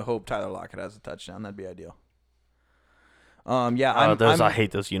touchdown, and I hope Tyler Lockett has the touchdown. That'd be ideal. I hate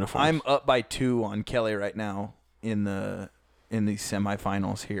those uniforms. I'm up by 2 on Kelly right now in the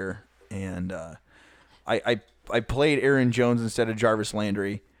semifinals here, and I played Aaron Jones instead of Jarvis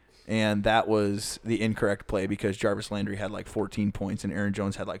Landry, and that was the incorrect play because Jarvis Landry had 14 points and Aaron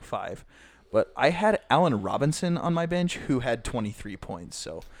Jones had 5. But I had Allen Robinson on my bench who had 23 points,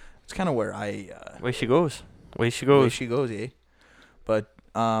 so it's kind of where way she goes, eh? But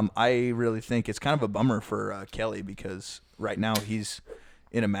I really think it's kind of a bummer for Kelly because right now he's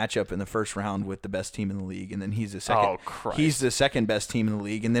in a matchup in the first round with the best team in the league, and then he's the second. Oh, Christ. He's the second best team in the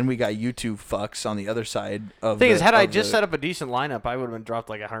league, and then we got you two fucks on the other side of. The thing is, had I just set up a decent lineup, I would have been dropped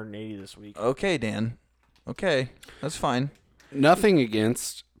 180 this week. Okay, Dan. Okay, that's fine. Nothing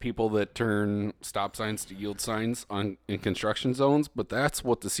against people that turn stop signs to yield signs in construction zones, but that's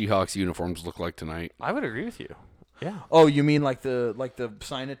what the Seahawks uniforms look like tonight. I would agree with you. Yeah. Oh, you mean like the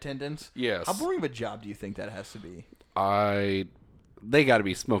sign attendants? Yes. How boring of a job do you think that has to be? They got to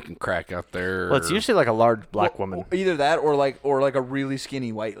be smoking crack out there. Well, it's usually like a large black woman. Either that or like a really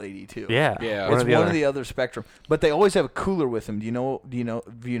skinny white lady too. Yeah. Yeah. One It's or the one other. of the other spectrum. But they always have a cooler with them. Have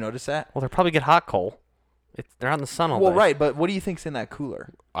you noticed that? Well, they'll probably get hot coal. They're out in the sun all Well, day. right, but what do you think's in that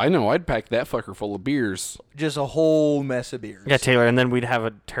cooler? I know. I'd pack that fucker full of beers. Just a whole mess of beers. Yeah, Taylor, and then we'd have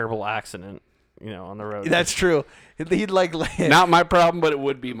a terrible accident, on the road. That's true. He'd like Not my problem, but it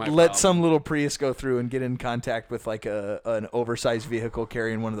would be my problem. let some little Prius go through and get in contact with like an oversized vehicle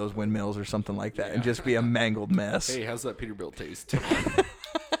carrying one of those windmills or something like that, and just be a mangled mess. Hey, how's that Peterbilt taste?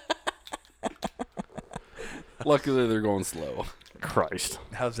 Luckily, they're going slow. Christ.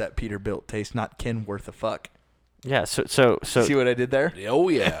 How's that Peterbilt taste? Not Ken worth a fuck. Yeah. So. See what I did there? Oh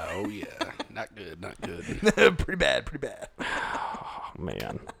yeah. Not good. Not good. Pretty bad. Oh,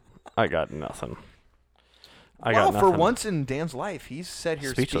 man, I got nothing. Wow, for once in Dan's life, he's sat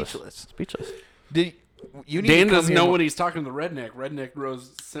here speechless. Did you need Dan to come doesn't here know when he's talking to the redneck. Redneck rows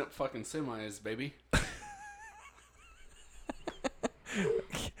fucking semis, baby.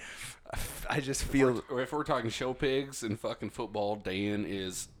 I just feel Or if we're talking show pigs and fucking football, Dan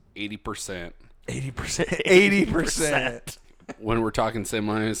is 80%. 80%. 80%. When we're talking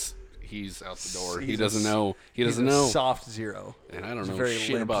semis, he's out the door. He He's doesn't a- know. He He's doesn't a know. Soft zero. And I don't He's a know very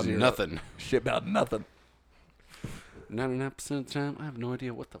shit limp about zero. nothing. Shit about nothing. 99% of the time, I have no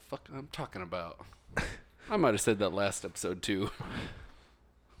idea what the fuck I'm talking about. I might have said that last episode too.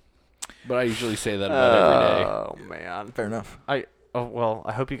 But I usually say that about every day. Oh man. Fair enough. I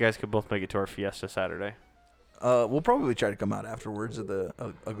hope you guys could both make it to our fiesta Saturday. We'll probably try to come out afterwards of the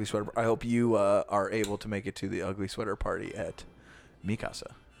Ugly Sweater. I hope you are able to make it to the Ugly Sweater party at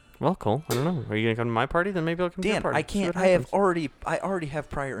Mikasa. Well, cool. I don't know. Are you gonna come to my party? Then maybe I'll come to your Dan, party. I See can't. what I happens. already have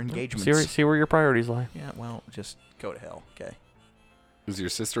prior engagements. See where your priorities lie. Yeah, well, just go to hell. Okay. Is your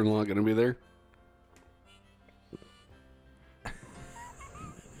sister-in-law going to be there?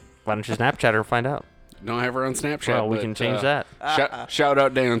 Why don't you Snapchat her and find out? Don't have her on Snapchat. Well, we but, can change that. Shout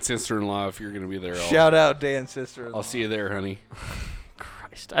out Dan's sister-in-law if you're going to be there. Shout out Dan's sister. I'll see you there, honey.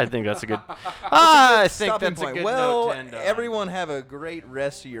 Christ, I think that's a good. I think Stopping that's a point. good Well, note to end on. everyone have a great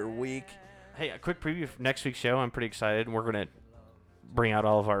rest of your week. Hey, a quick preview of next week's show. I'm pretty excited. We're gonna bring out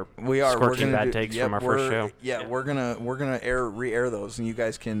all of our We're scorching gonna bad takes from our first show. Yeah, we're gonna re-air those, and you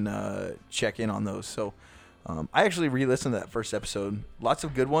guys can check in on those. So, I actually re-listened to that first episode. Lots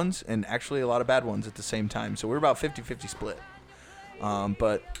of good ones, and actually a lot of bad ones at the same time. So we're about 50-50 split.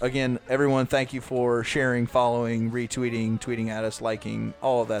 But again, everyone, thank you for sharing, following, retweeting, tweeting at us, liking,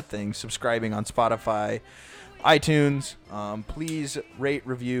 all of that thing, subscribing on Spotify, iTunes. Please rate,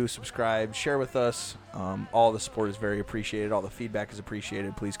 review, subscribe, share with us. All the support is very appreciated. All the feedback is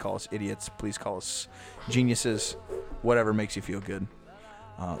appreciated. Please call us idiots. Please call us geniuses. Whatever makes you feel good.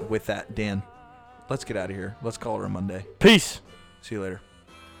 With that, Dan, let's get out of here. Let's call it a Monday. Peace. See you later.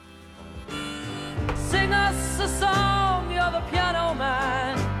 Sing us a song, you're the piano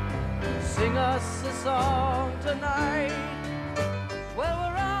man. Sing us a song tonight.